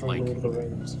throw up, like, Lord of the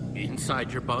Rings.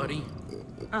 inside your body?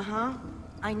 Uh-huh.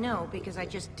 I know, because I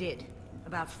just did.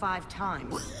 About 5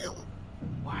 times.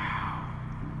 Wow.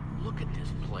 Look at this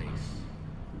place.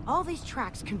 All these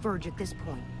tracks converge at this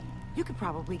point. You could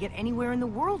probably get anywhere in the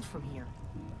world from here.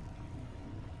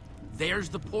 There's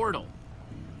the portal.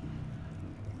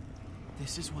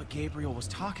 This is what Gabriel was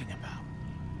talking about.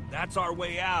 That's our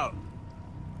way out.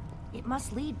 It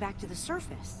must lead back to the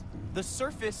surface. The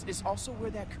surface is also where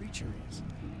that creature is.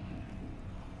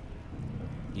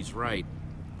 He's right.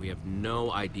 We have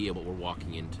no idea what we're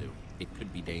walking into. It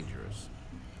could be dangerous.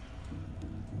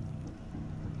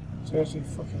 Seriously,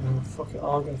 fuck it,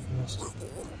 I'll go first.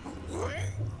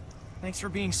 Thanks for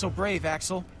being so brave,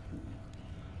 Axel.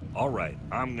 Alright,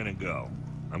 I'm gonna go.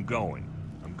 I'm going.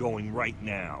 I'm going right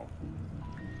now.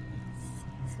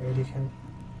 Afraid you can.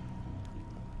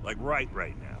 Like right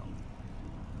now.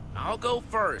 I'll go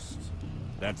first.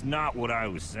 That's not what I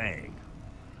was saying.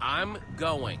 I'm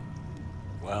going.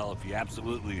 Well, if you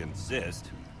absolutely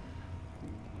insist.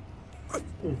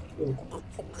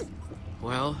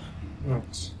 Well,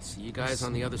 see you guys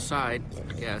on the other side,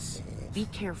 I guess. Be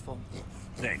careful.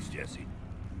 Thanks, Jesse.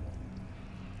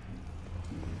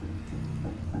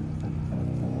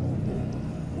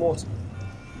 Water.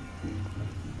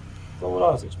 Not what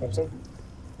I was expecting.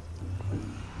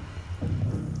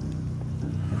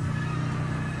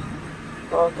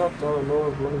 Oh god damn it, more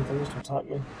blooming things to attack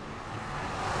me.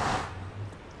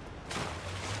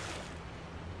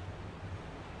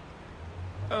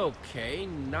 Okay,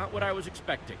 not what I was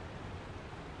expecting.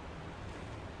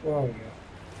 There we go.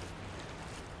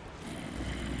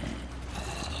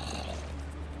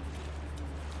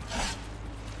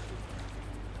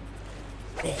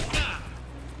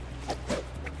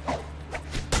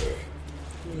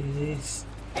 Yes.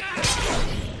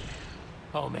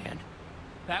 Oh man,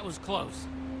 that was close.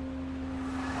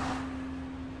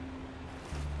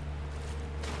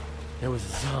 There was a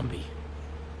zombie.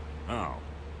 Oh.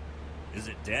 Is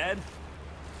it dead?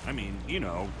 I mean, you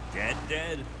know,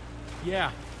 dead?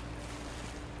 Yeah.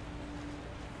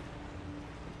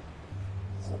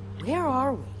 Where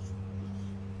are we?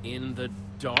 In the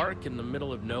dark, in the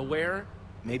middle of nowhere.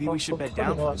 maybe we should bed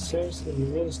down for the night. Seriously, you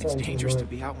really It's starting dangerous to annoy.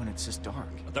 be out when it's this dark.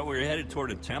 I thought we were headed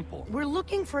toward a temple. We're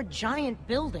looking for a giant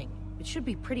building. It should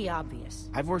be pretty obvious.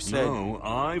 Ivor said... No,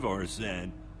 Ivor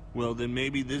said. Well, then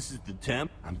maybe this is the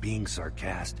temp? I'm being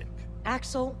sarcastic.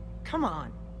 Axel, come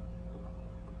on.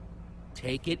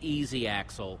 Take it easy,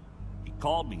 Axel. He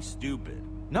called me stupid.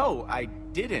 No, I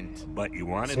didn't. But you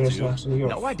wanted Seriously, to. Axel, you're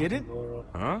No, I didn't.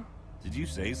 Huh? Did you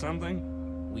say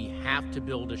something? We have to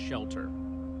build a shelter.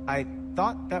 I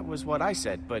thought that was what I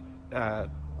said, but,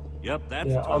 Yep, that's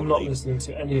Yeah, totally... I'm not listening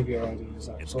to any of your ideas, It's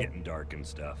Axel. getting dark and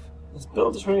stuff. Let's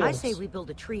build a treehouse. I say we build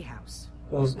a treehouse.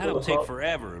 That'll take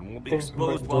forever and we'll be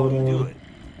exposed while we do it.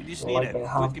 We just need a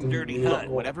quick and dirty hut.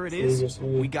 whatever it is,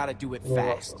 we gotta do it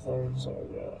fast. So,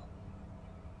 yeah.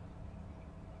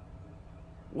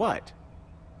 What?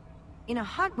 In a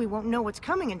hut, we won't know what's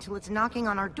coming until it's knocking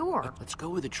on our door. Let's go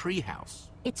with a treehouse.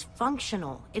 It's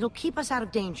functional. It'll keep us out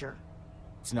of danger.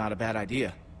 It's not a bad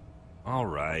idea. All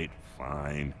right,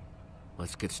 fine.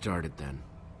 Let's get started then.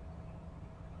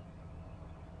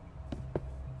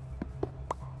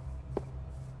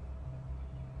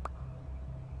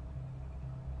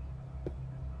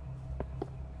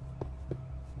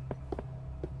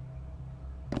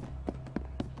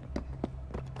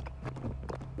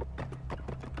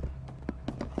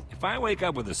 If I wake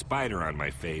up with a spider on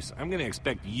my face, I'm gonna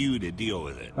expect you to deal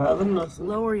with it.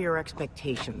 Lower your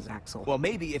expectations, Axel. Well,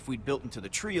 maybe if we'd built into the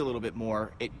tree a little bit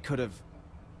more, it could have...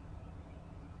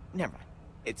 Never mind.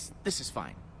 This is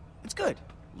fine. It's good.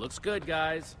 Looks good,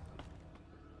 guys.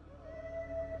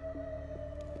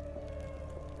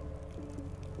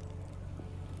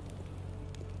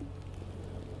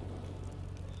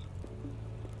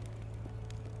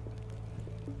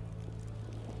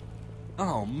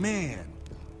 Oh, man.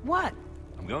 What?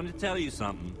 I'm going to tell you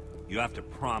something. You have to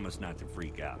promise not to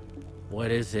freak out.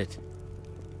 What is it?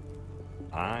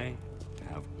 I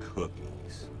have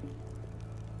cookies.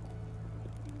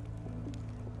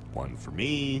 One for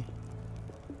me.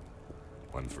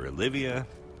 One for Olivia.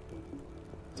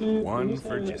 Dude, one it's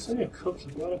for only Jesse. a cookie.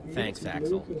 Why don't we Thanks, give it to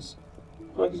Axel. Lucas?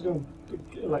 Like he's gonna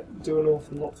like do an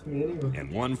awful lot for me anyway.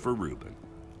 And one for Reuben.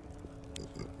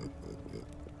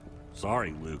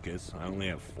 Sorry, Lucas. I only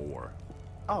have 4.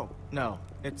 Oh, no.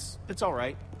 It's all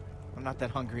right. I'm not that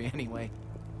hungry anyway.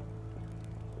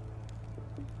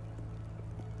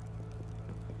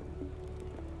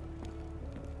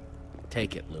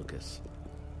 Take it, Lucas.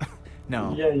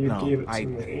 No. Yeah, you no, gave it to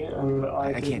me, and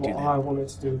I did can't do what that. I wanted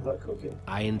to do with that cookie.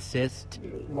 I insist.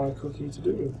 My cookie to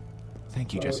do with.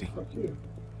 Thank you, Jesse. Fuck you.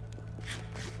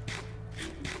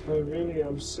 I really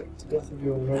am sick to death of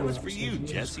your That was for you,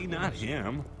 Jesse, not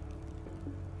him.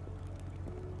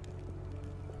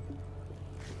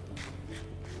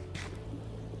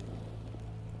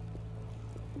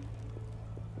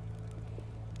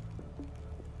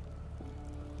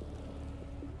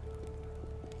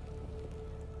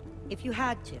 If you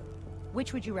had to,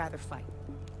 which would you rather fight?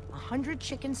 100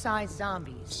 chicken-sized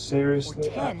zombies? Seriously,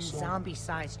 Or 10 Axel?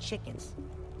 zombie-sized chickens?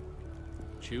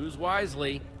 Choose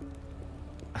wisely.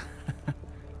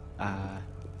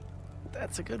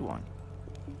 That's a good one.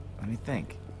 Let me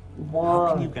think. Why?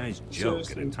 How can you guys joke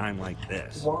Seriously. at a time like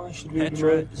this? Why should we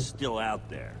Petra make- is still out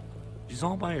there. She's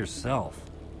all by herself.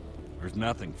 There's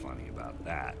nothing funny about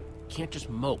that. Can't just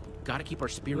mope. Gotta keep our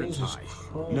spirits Jesus high.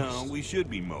 Christ. No, we should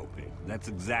be moping. That's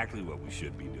exactly what we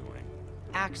should be doing.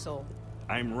 Axel,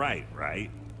 I'm right, right?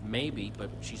 Maybe, but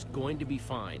she's going to be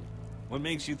fine. What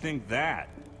makes you think that?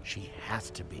 She has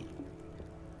to be.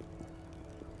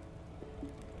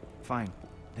 Fine.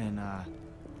 Then,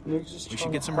 You're just we trying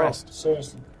should get to some help. rest.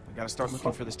 Seriously. We gotta start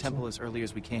looking for this temple as early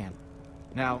as we can.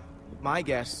 Now, my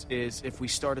guess is if we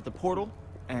start at the portal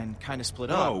and kind of split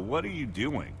Oh, up... what are you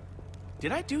doing?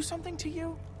 Did I do something to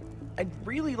you? I'd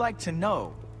really like to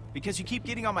know, because you keep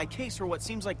getting on my case for what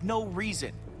seems like no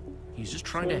reason. He's just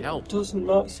trying to help. It doesn't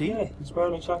matter. See? Yeah, he's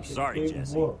wearing a jacket. Sorry, Even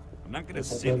Jesse. what? I'm not gonna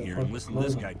Yes, I sit did. here and listen to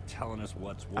this Fine. guy telling us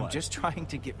what's what. I'm just trying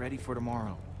to get ready for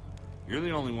tomorrow. You're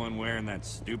the only one wearing that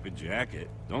stupid jacket.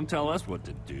 Don't tell us what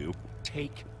to do.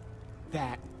 Take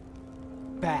that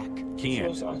back. Can't.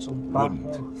 Seriously, Axel,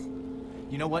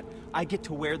 Wouldn't. You know what? I get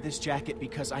to wear this jacket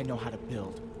because I know how to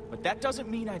build. But that doesn't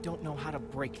mean I don't know how to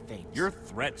break things. Your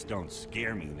threats don't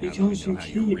scare me now that Because I know you how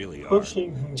you keep really are.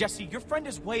 pushing him. Jesse, your friend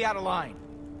is way out of line.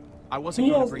 I wasn't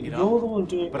He going to has, bring it you're the up, one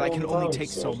doing but I all can the only damage, take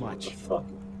so seriously, much. What the fuck?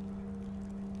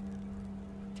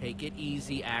 Take it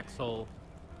easy, Axel.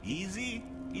 Easy?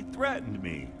 He threatened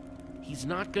me. He's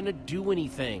not gonna do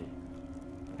anything.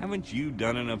 Haven't you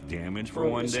done enough damage for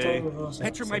Well, one it's day? time of us,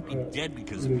 Petra might be Axel, dead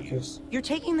because of you. Lucas. you're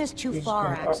taking this too Lucas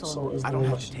far, and Axel. is I the don't one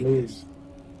have that to should take leave. this.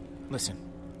 Listen,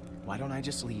 Why don't I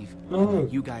just leave? No.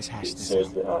 You guys hash It this says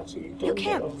out. that actually you You don't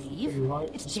can't get off leave. the right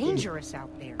It's to speak. dangerous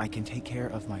out there. I can take care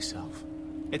of myself.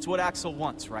 It's what Axel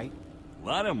wants, right?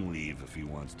 Let him leave if he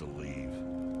wants to leave.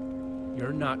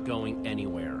 You're not going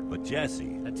anywhere. But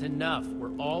Jesse... That's enough.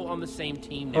 We're all on the same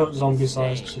team now. Oh,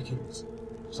 zombie-sized Stay. chickens.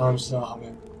 So I'm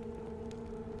starving.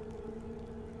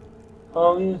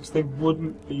 Oh yes, they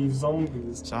wouldn't be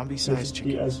zombies. Zombie-sized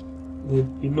chickens.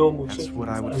 They'd be normal That's chickens what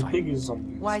I would and find. big as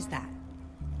zombies. Why's that?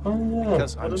 Oh yeah,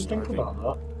 Because I I'm didn't think starving.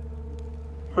 about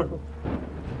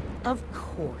that. Of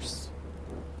course.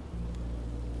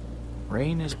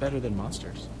 Rain is better than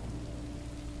monsters.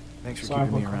 Thanks for Sorry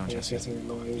keeping if me my around, coffee is Jesse. getting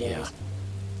annoying, Yeah. guys.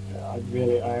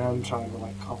 I am trying to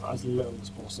like cough as little as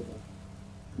possible.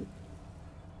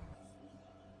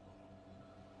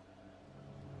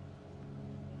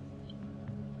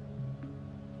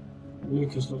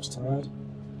 Lucas looks tired.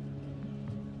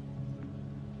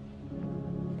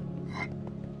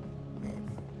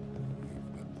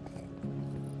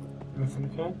 Everything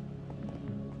okay?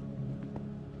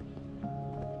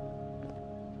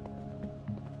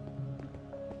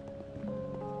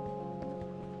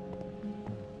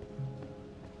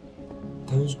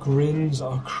 Those grins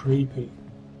are creepy.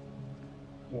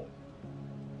 Yeah.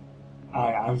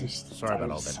 I'm just Sorry about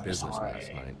I'm all that so business sorry.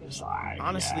 last night. It's like,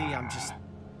 Honestly, yeah. I'm just...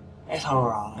 It's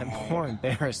alright. I'm more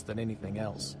embarrassed than anything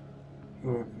else.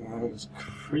 Oh, that is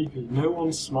creepy. No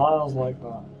one smiles like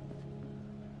that.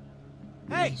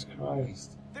 Hey! Jesus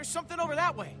Christ. There's something over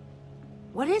that way.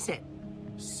 What is it?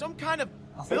 Some kind of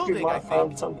I think building, we might I have found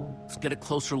think. the temple. Let's get a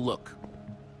closer look.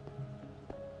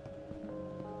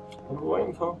 What are we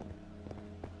waiting for?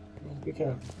 Let's be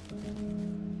careful.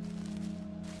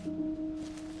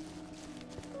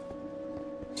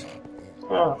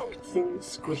 Ah, think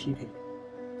squishy pig.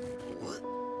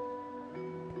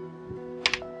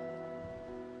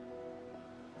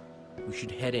 We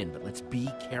should head in, but let's be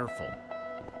careful.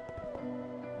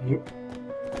 Yep.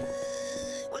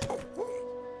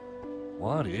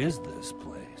 What is this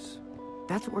place?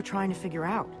 That's what we're trying to figure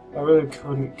out. I really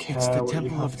couldn't care. It's the what you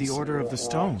Temple have of the to Order say of the about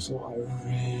Stone. Axel. I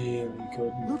really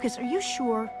couldn't. Lucas, are you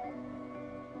sure?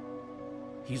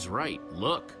 He's right.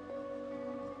 Look.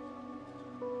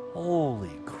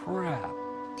 Holy crap.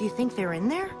 Do you think they're in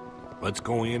there? Let's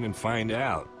go in and find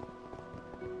out.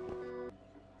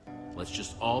 Let's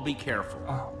just all be careful.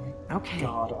 Oh my Okay.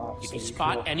 god, If you Axel,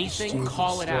 spot you're anything, stupid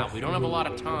call it out. stuff. We don't have a lot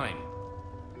of time.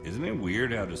 Isn't it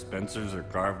weird how dispensers are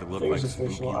carved to look Things like spooky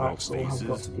official little Axel have got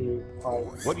faces? to be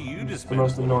like What do you the dispense,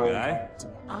 most little annoying guy?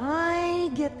 character.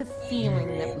 I get the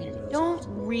feeling that we don't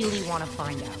really want to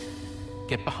find out.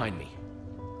 Get behind me.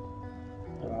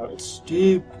 It's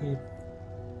stupid.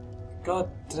 God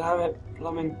damn it,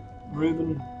 blooming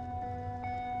Ruben.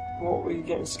 What were you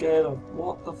getting scared of?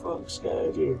 What the fuck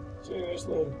scared you?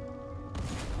 Seriously.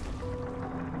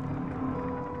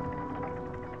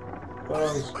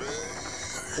 Guys.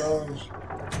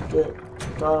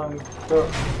 Get down.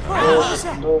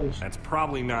 That's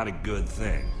probably not a good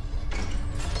thing.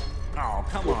 Oh,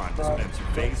 come on, dispenser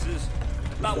faces.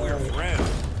 I thought we were friends.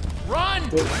 Run!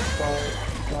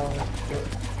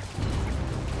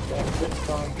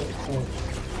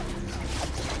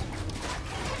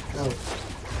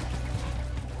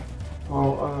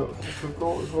 If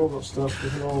we've all got stuff, we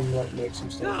can all like, make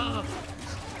some stuff.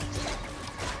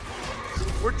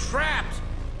 We're trapped!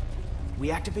 We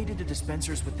activated the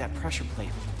dispensers with that pressure plate.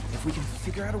 If we can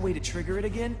figure out a way to trigger it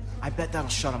again, I bet that'll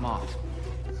shut them off.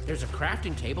 There's a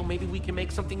crafting table. Maybe we can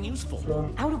make something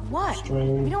useful. Out of what?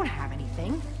 We don't have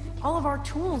anything. All of our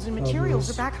tools and materials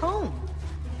are back home.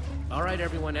 All right,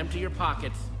 everyone, empty your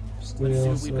pockets. Let's see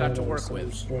what we've got to work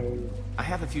with. I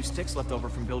have a few sticks left over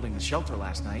from building the shelter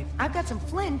last night. I've got some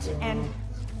flint and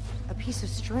a piece of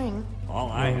string.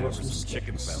 All I have are some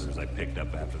chicken feathers I picked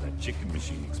up after that chicken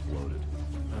machine exploded.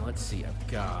 Well, let's see. I've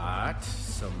got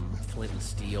some flint and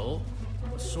steel,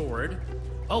 a sword.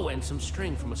 Oh, and some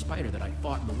string from a spider that I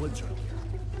fought in the woods earlier.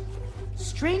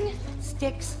 String,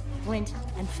 sticks, flint,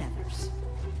 and feathers.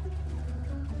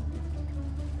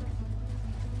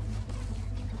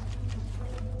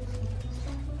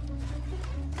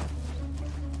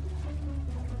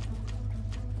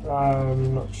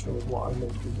 I'm not sure what I'm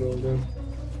meant to be building.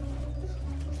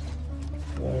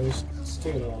 Yeah, just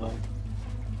stick it all in.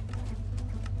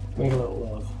 Make a little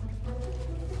love.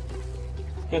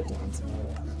 Get down to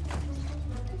that.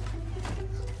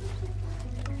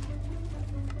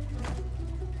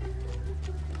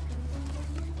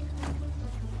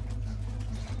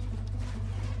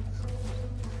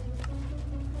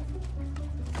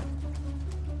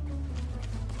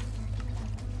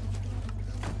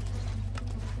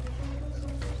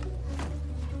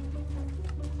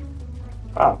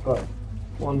 Ah, right.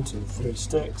 1, 2, 3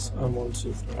 sticks, and 1,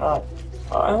 2, 3. Ah,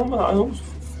 I almost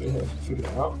figured it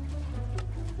out.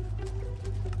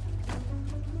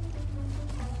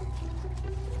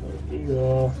 Don't need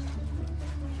there.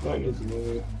 Don't need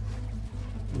you.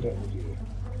 Don't need you.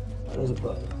 There's a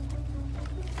button.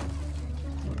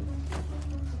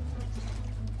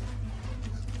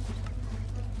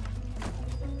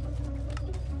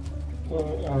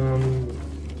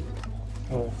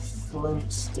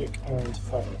 Flint, stick, and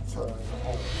feather for an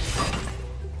arrow.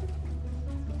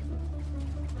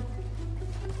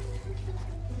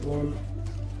 Flint,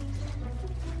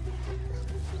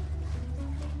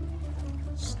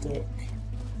 stick,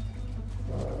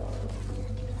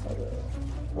 feather.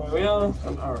 There we are,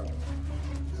 an arrow.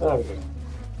 There we go.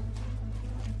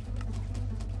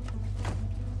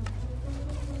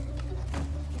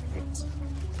 Right.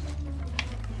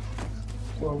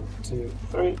 1, 2,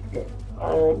 3, go.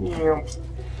 Yeah.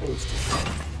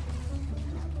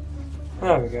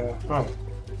 There we go. Right.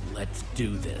 Let's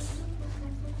do this.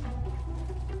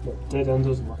 But dead end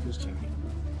doesn't look as joking.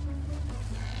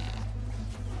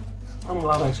 I'm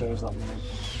glad I chose that one.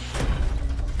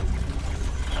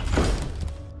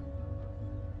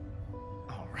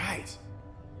 Alright.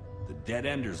 The Dead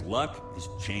Ender's luck is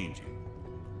changing.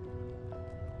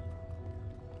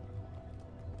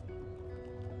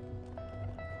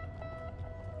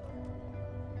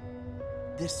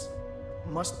 This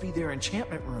must be their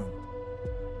enchantment room.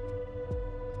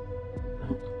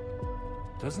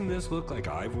 Doesn't this look like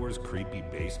Ivor's creepy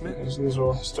basement? These are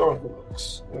all historical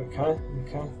books. Okay,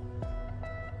 okay.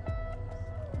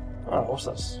 Oh, what's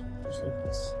this?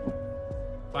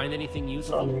 Find anything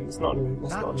useful? It's not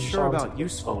Not sure about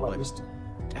useful, but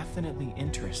definitely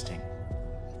interesting.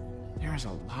 There is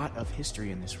a lot of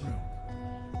history in this room.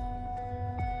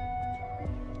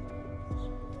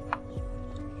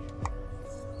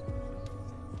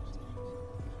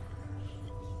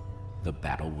 The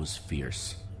battle was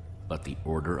fierce, but the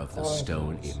Order of the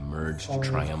Stone emerged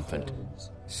triumphant,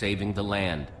 saving the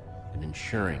land and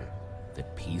ensuring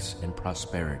that peace and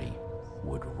prosperity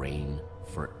would reign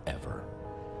forever.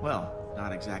 Well,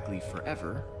 not exactly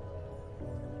forever.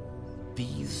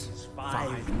 These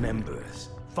 5 members,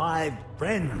 5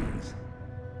 friends,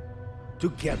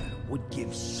 together would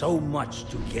give so much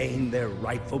to gain their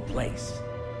rightful place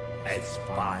as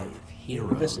 5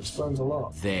 heroes. This explains a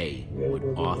lot. They would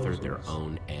author their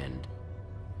own end.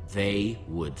 They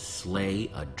would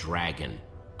slay a dragon.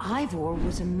 Ivor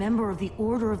was a member of the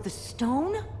Order of the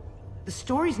Stone? The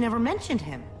stories never mentioned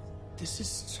him. This is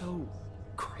so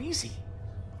crazy.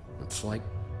 It's like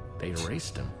they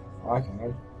erased him.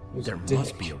 Okay. There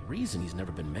must be a reason he's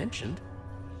never been mentioned.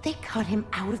 They cut him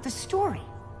out of the story.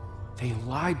 They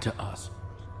lied to us.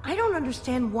 I don't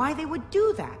understand why they would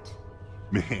do that.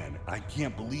 Man, I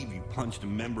can't believe you punched a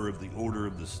member of the Order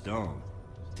of the Stone.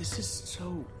 This is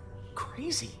so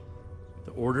crazy.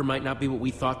 The Order might not be what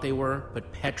we thought they were,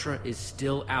 but Petra is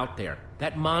still out there.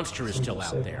 That monster is still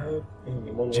out there.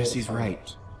 Jesse's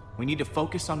right. We need to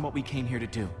focus on what we came here to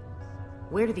do.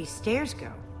 Where do these stairs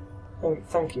go? Oh,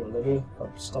 thank you, Olivia,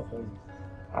 for stopping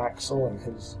Axel and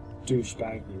his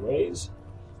douchebaggy ways.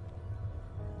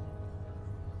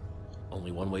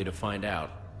 Only one way to find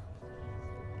out.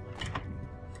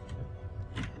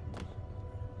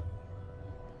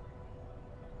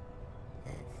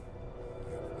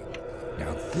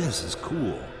 Now this is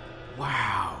cool.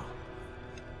 Wow.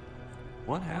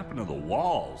 What happened to the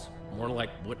walls? More like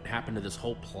what happened to this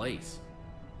whole place.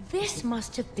 This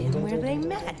must have been where they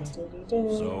met.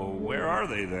 So where are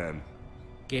they then?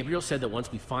 Gabriel said that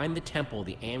once we find the temple,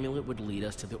 the amulet would lead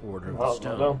us to the Order of the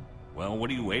Stone. No. Well, what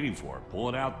are you waiting for? Pull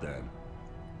it out then.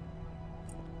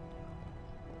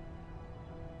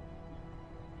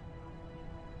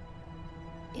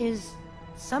 Is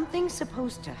something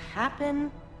supposed to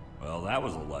happen? Well, that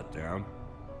was a letdown.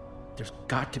 There's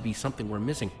got to be something we're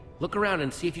missing. Look around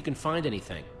and see if you can find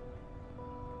anything.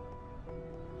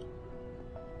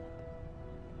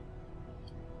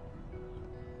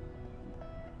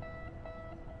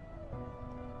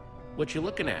 What you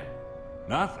looking at?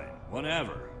 Nothing.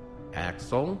 Whatever.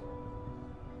 Axel?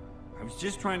 I was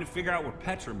just trying to figure out where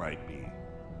Petra might be.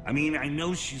 I mean, I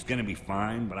know she's gonna be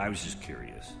fine, but I was just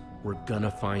curious. We're gonna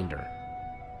find her.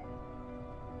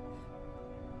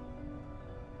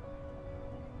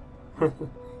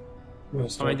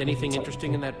 Find anything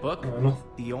interesting in that book?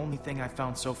 The only thing I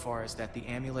found so far is that the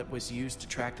amulet was used to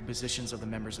track the positions of the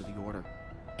members of the Order.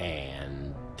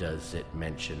 And does it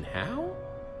mention how?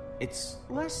 It's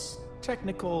less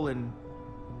technical and,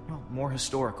 well, more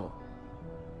historical.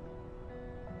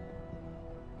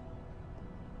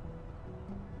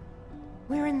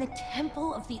 Where in the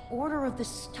Temple of the Order of the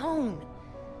Stone.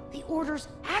 The Order's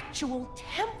actual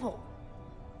temple.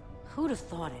 Who'd have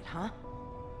thought it, huh?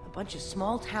 A bunch of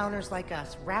small-towners like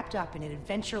us wrapped up in an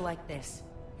adventure like this.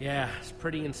 Yeah, it's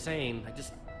pretty insane. I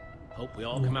just hope we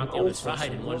all come out the other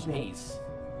side in one piece.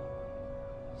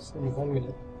 Same thing with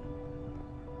it.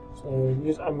 So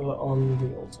use amulet on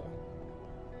the altar.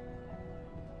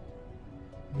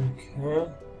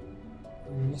 Okay.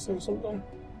 I'm missing something?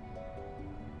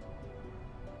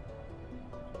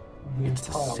 It's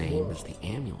the same as the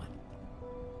amulet.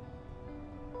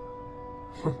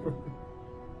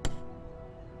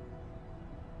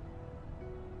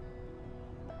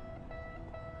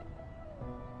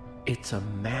 It's a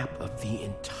map of the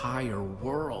entire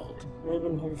world.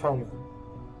 Ruben, have you found it?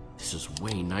 This is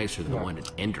way nicer than the one at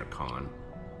EnderCon.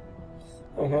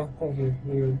 Okay, thank you.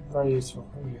 You're very useful.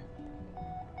 Thank you.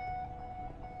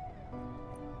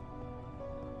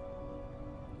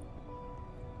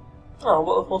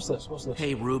 Oh, what's this? What's this?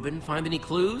 Hey, Ruben, find any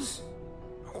clues?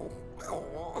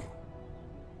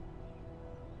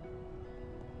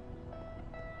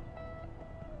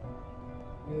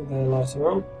 They're lighting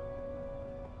on.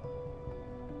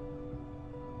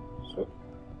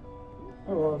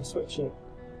 Come on, switch it.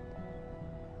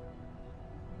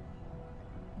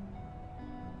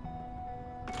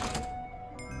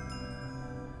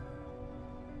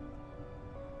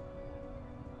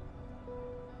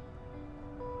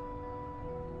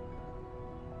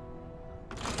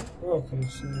 Okay,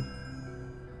 so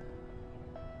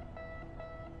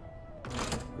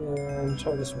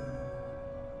try this one.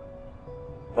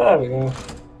 There we go.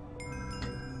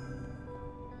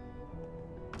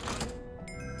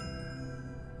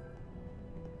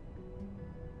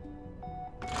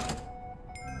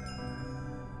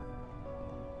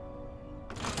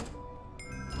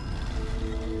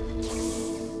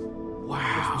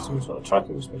 Wow. Some sort of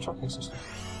tracking system.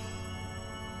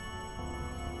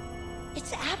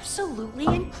 It's absolutely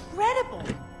incredible!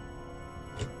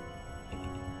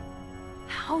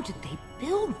 How did they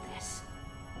build this?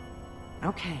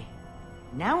 Okay,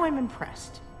 now I'm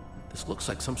impressed. This looks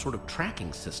like some sort of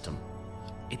tracking system.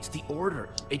 It's the Order.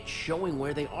 It's showing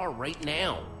where they are right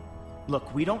now.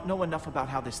 Look, we don't know enough about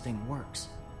how this thing works.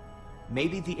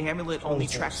 Maybe the amulet only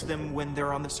tracks them when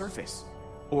they're on the surface.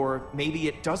 Or maybe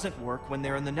it doesn't work when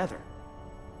they're in the Nether.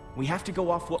 We have to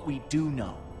go off what we do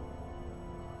know.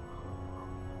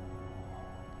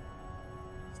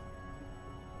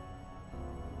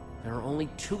 There are only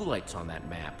 2 lights on that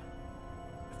map.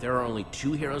 If there are only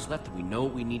 2 heroes left, then we know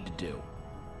what we need to do.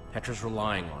 Petra's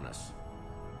relying on us.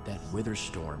 That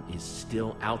Witherstorm is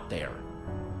still out there.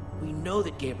 We know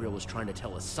that Gabriel was trying to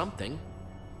tell us something.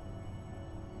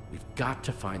 We've got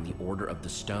to find the Order of the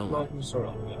Stone.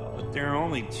 But there are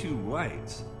only 2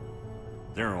 lights.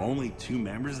 There are only 2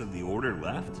 members of the Order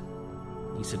left?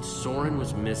 He said Soren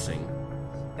was missing.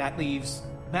 That leaves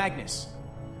Magnus.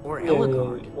 Or Yeah,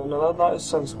 Ellegaard. well, no, that is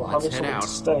sensible. Let's Having head someone out. to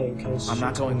stay in case I'm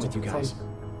not she going turns with you up in guys. front.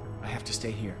 I have to stay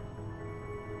here.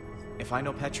 If I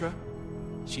know Petra,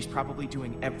 she's probably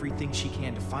doing everything she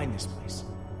can to find this place.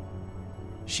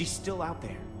 She's still out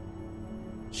there.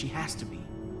 She has to be.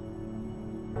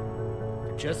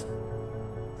 Just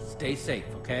stay safe,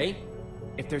 okay?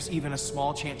 If there's even a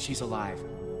small chance she's alive,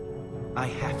 I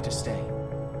have to stay.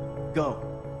 Go.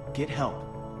 Get help.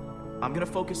 I'm gonna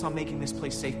focus on making this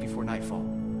place safe before nightfall.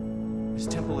 This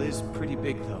temple is pretty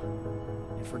big, though.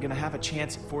 If we're gonna have a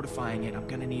chance at fortifying it, I'm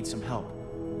gonna need some help.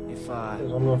 If,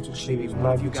 maybe one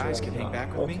of you guys can hang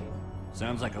back with me?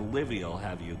 Sounds like Olivia will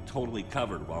have you totally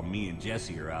covered while me and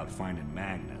Jesse are out finding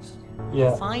Magnus.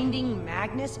 Yeah. Finding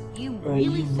Magnus? You You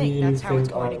really think that's how it's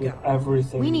going to go?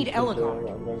 Everything We need you could do, I'm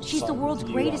Ellegaard. going to She's the side world's with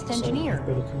you, greatest so engineer.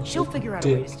 everybody can She'll shoot figure out a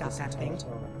way to dick stop this that entire thing.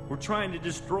 time. We're trying to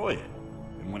destroy it.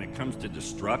 And when it comes to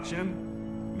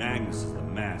destruction, Magnus is the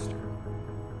master.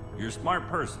 You're a smart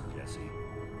person, Jesse.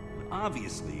 But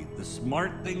obviously, the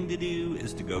smart thing to do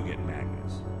is to go get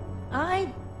Magnus.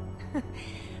 I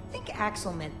think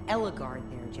Axel meant Ellegaard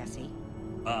there, Jesse.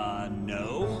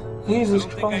 No. Jesus I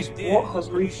don't Christ, think I did. what has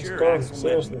Pretty Lucas sure done? Axel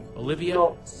Seriously. Olivia,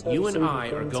 Not said you a and single I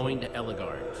are thing going to to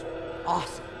Ellegaard's.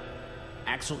 Awesome.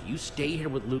 Axel, you stay here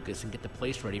with Lucas and get the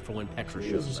place ready for when Petra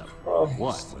shows Jesus up. Christ.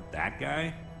 What, with that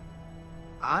guy?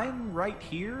 I'm right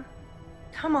here?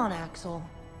 Come on, Axel.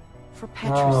 For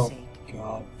Petra's Oh, sake.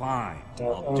 God. Fine,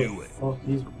 Don't- I'll do it. Fuck,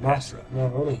 he's massive now,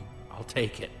 isn't he? I'll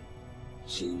take it.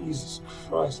 Jesus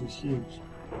Christ, he's huge.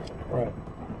 Right.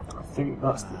 I think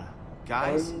that's the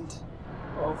Guys? end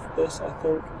of this, I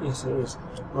think. Yes, it is.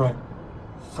 Right.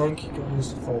 Thank you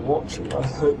guys for watching. I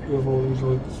hope you have all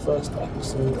enjoyed the first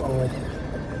episode of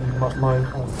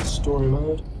Minecraft Story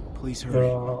Mode. Please There hurry.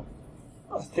 are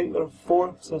I think there are 4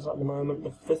 episodes at the moment. The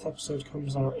 5th episode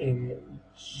comes out in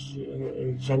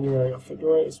January or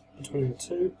February. It's between the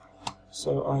 2.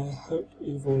 So I hope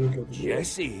you've all enjoyed the video.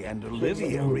 Jesse and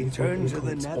Olivia return to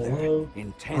the Nether,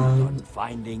 intent on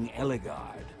finding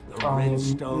Ellegaard, the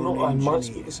Redstone I might engineer,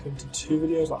 split this into 2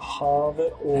 videos, like halve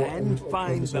it, or and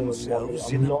find this all in one themselves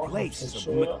video. I'm in a not place 100% of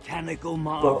sure yet, mechanical but,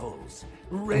 marvels,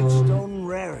 redstone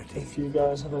rarity, if you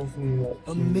guys have anything that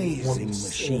amazing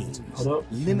machines,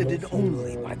 limited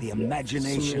only by the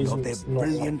imagination of their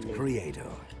brilliant creator.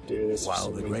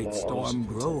 While the great storm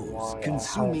grows,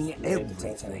 consuming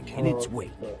everything in its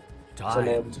wake,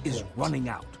 time is running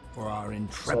out for our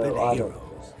intrepid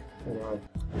heroes.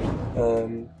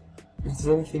 If there's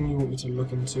anything you want me to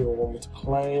look into or want me to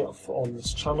play on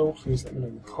this channel, please let me know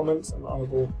in the comments, and I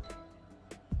will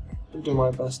do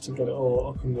my best to get it all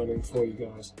up and running for you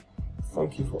guys.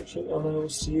 Thank you for watching, and I will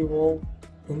see you all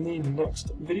in the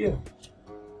next video.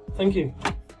 Thank you.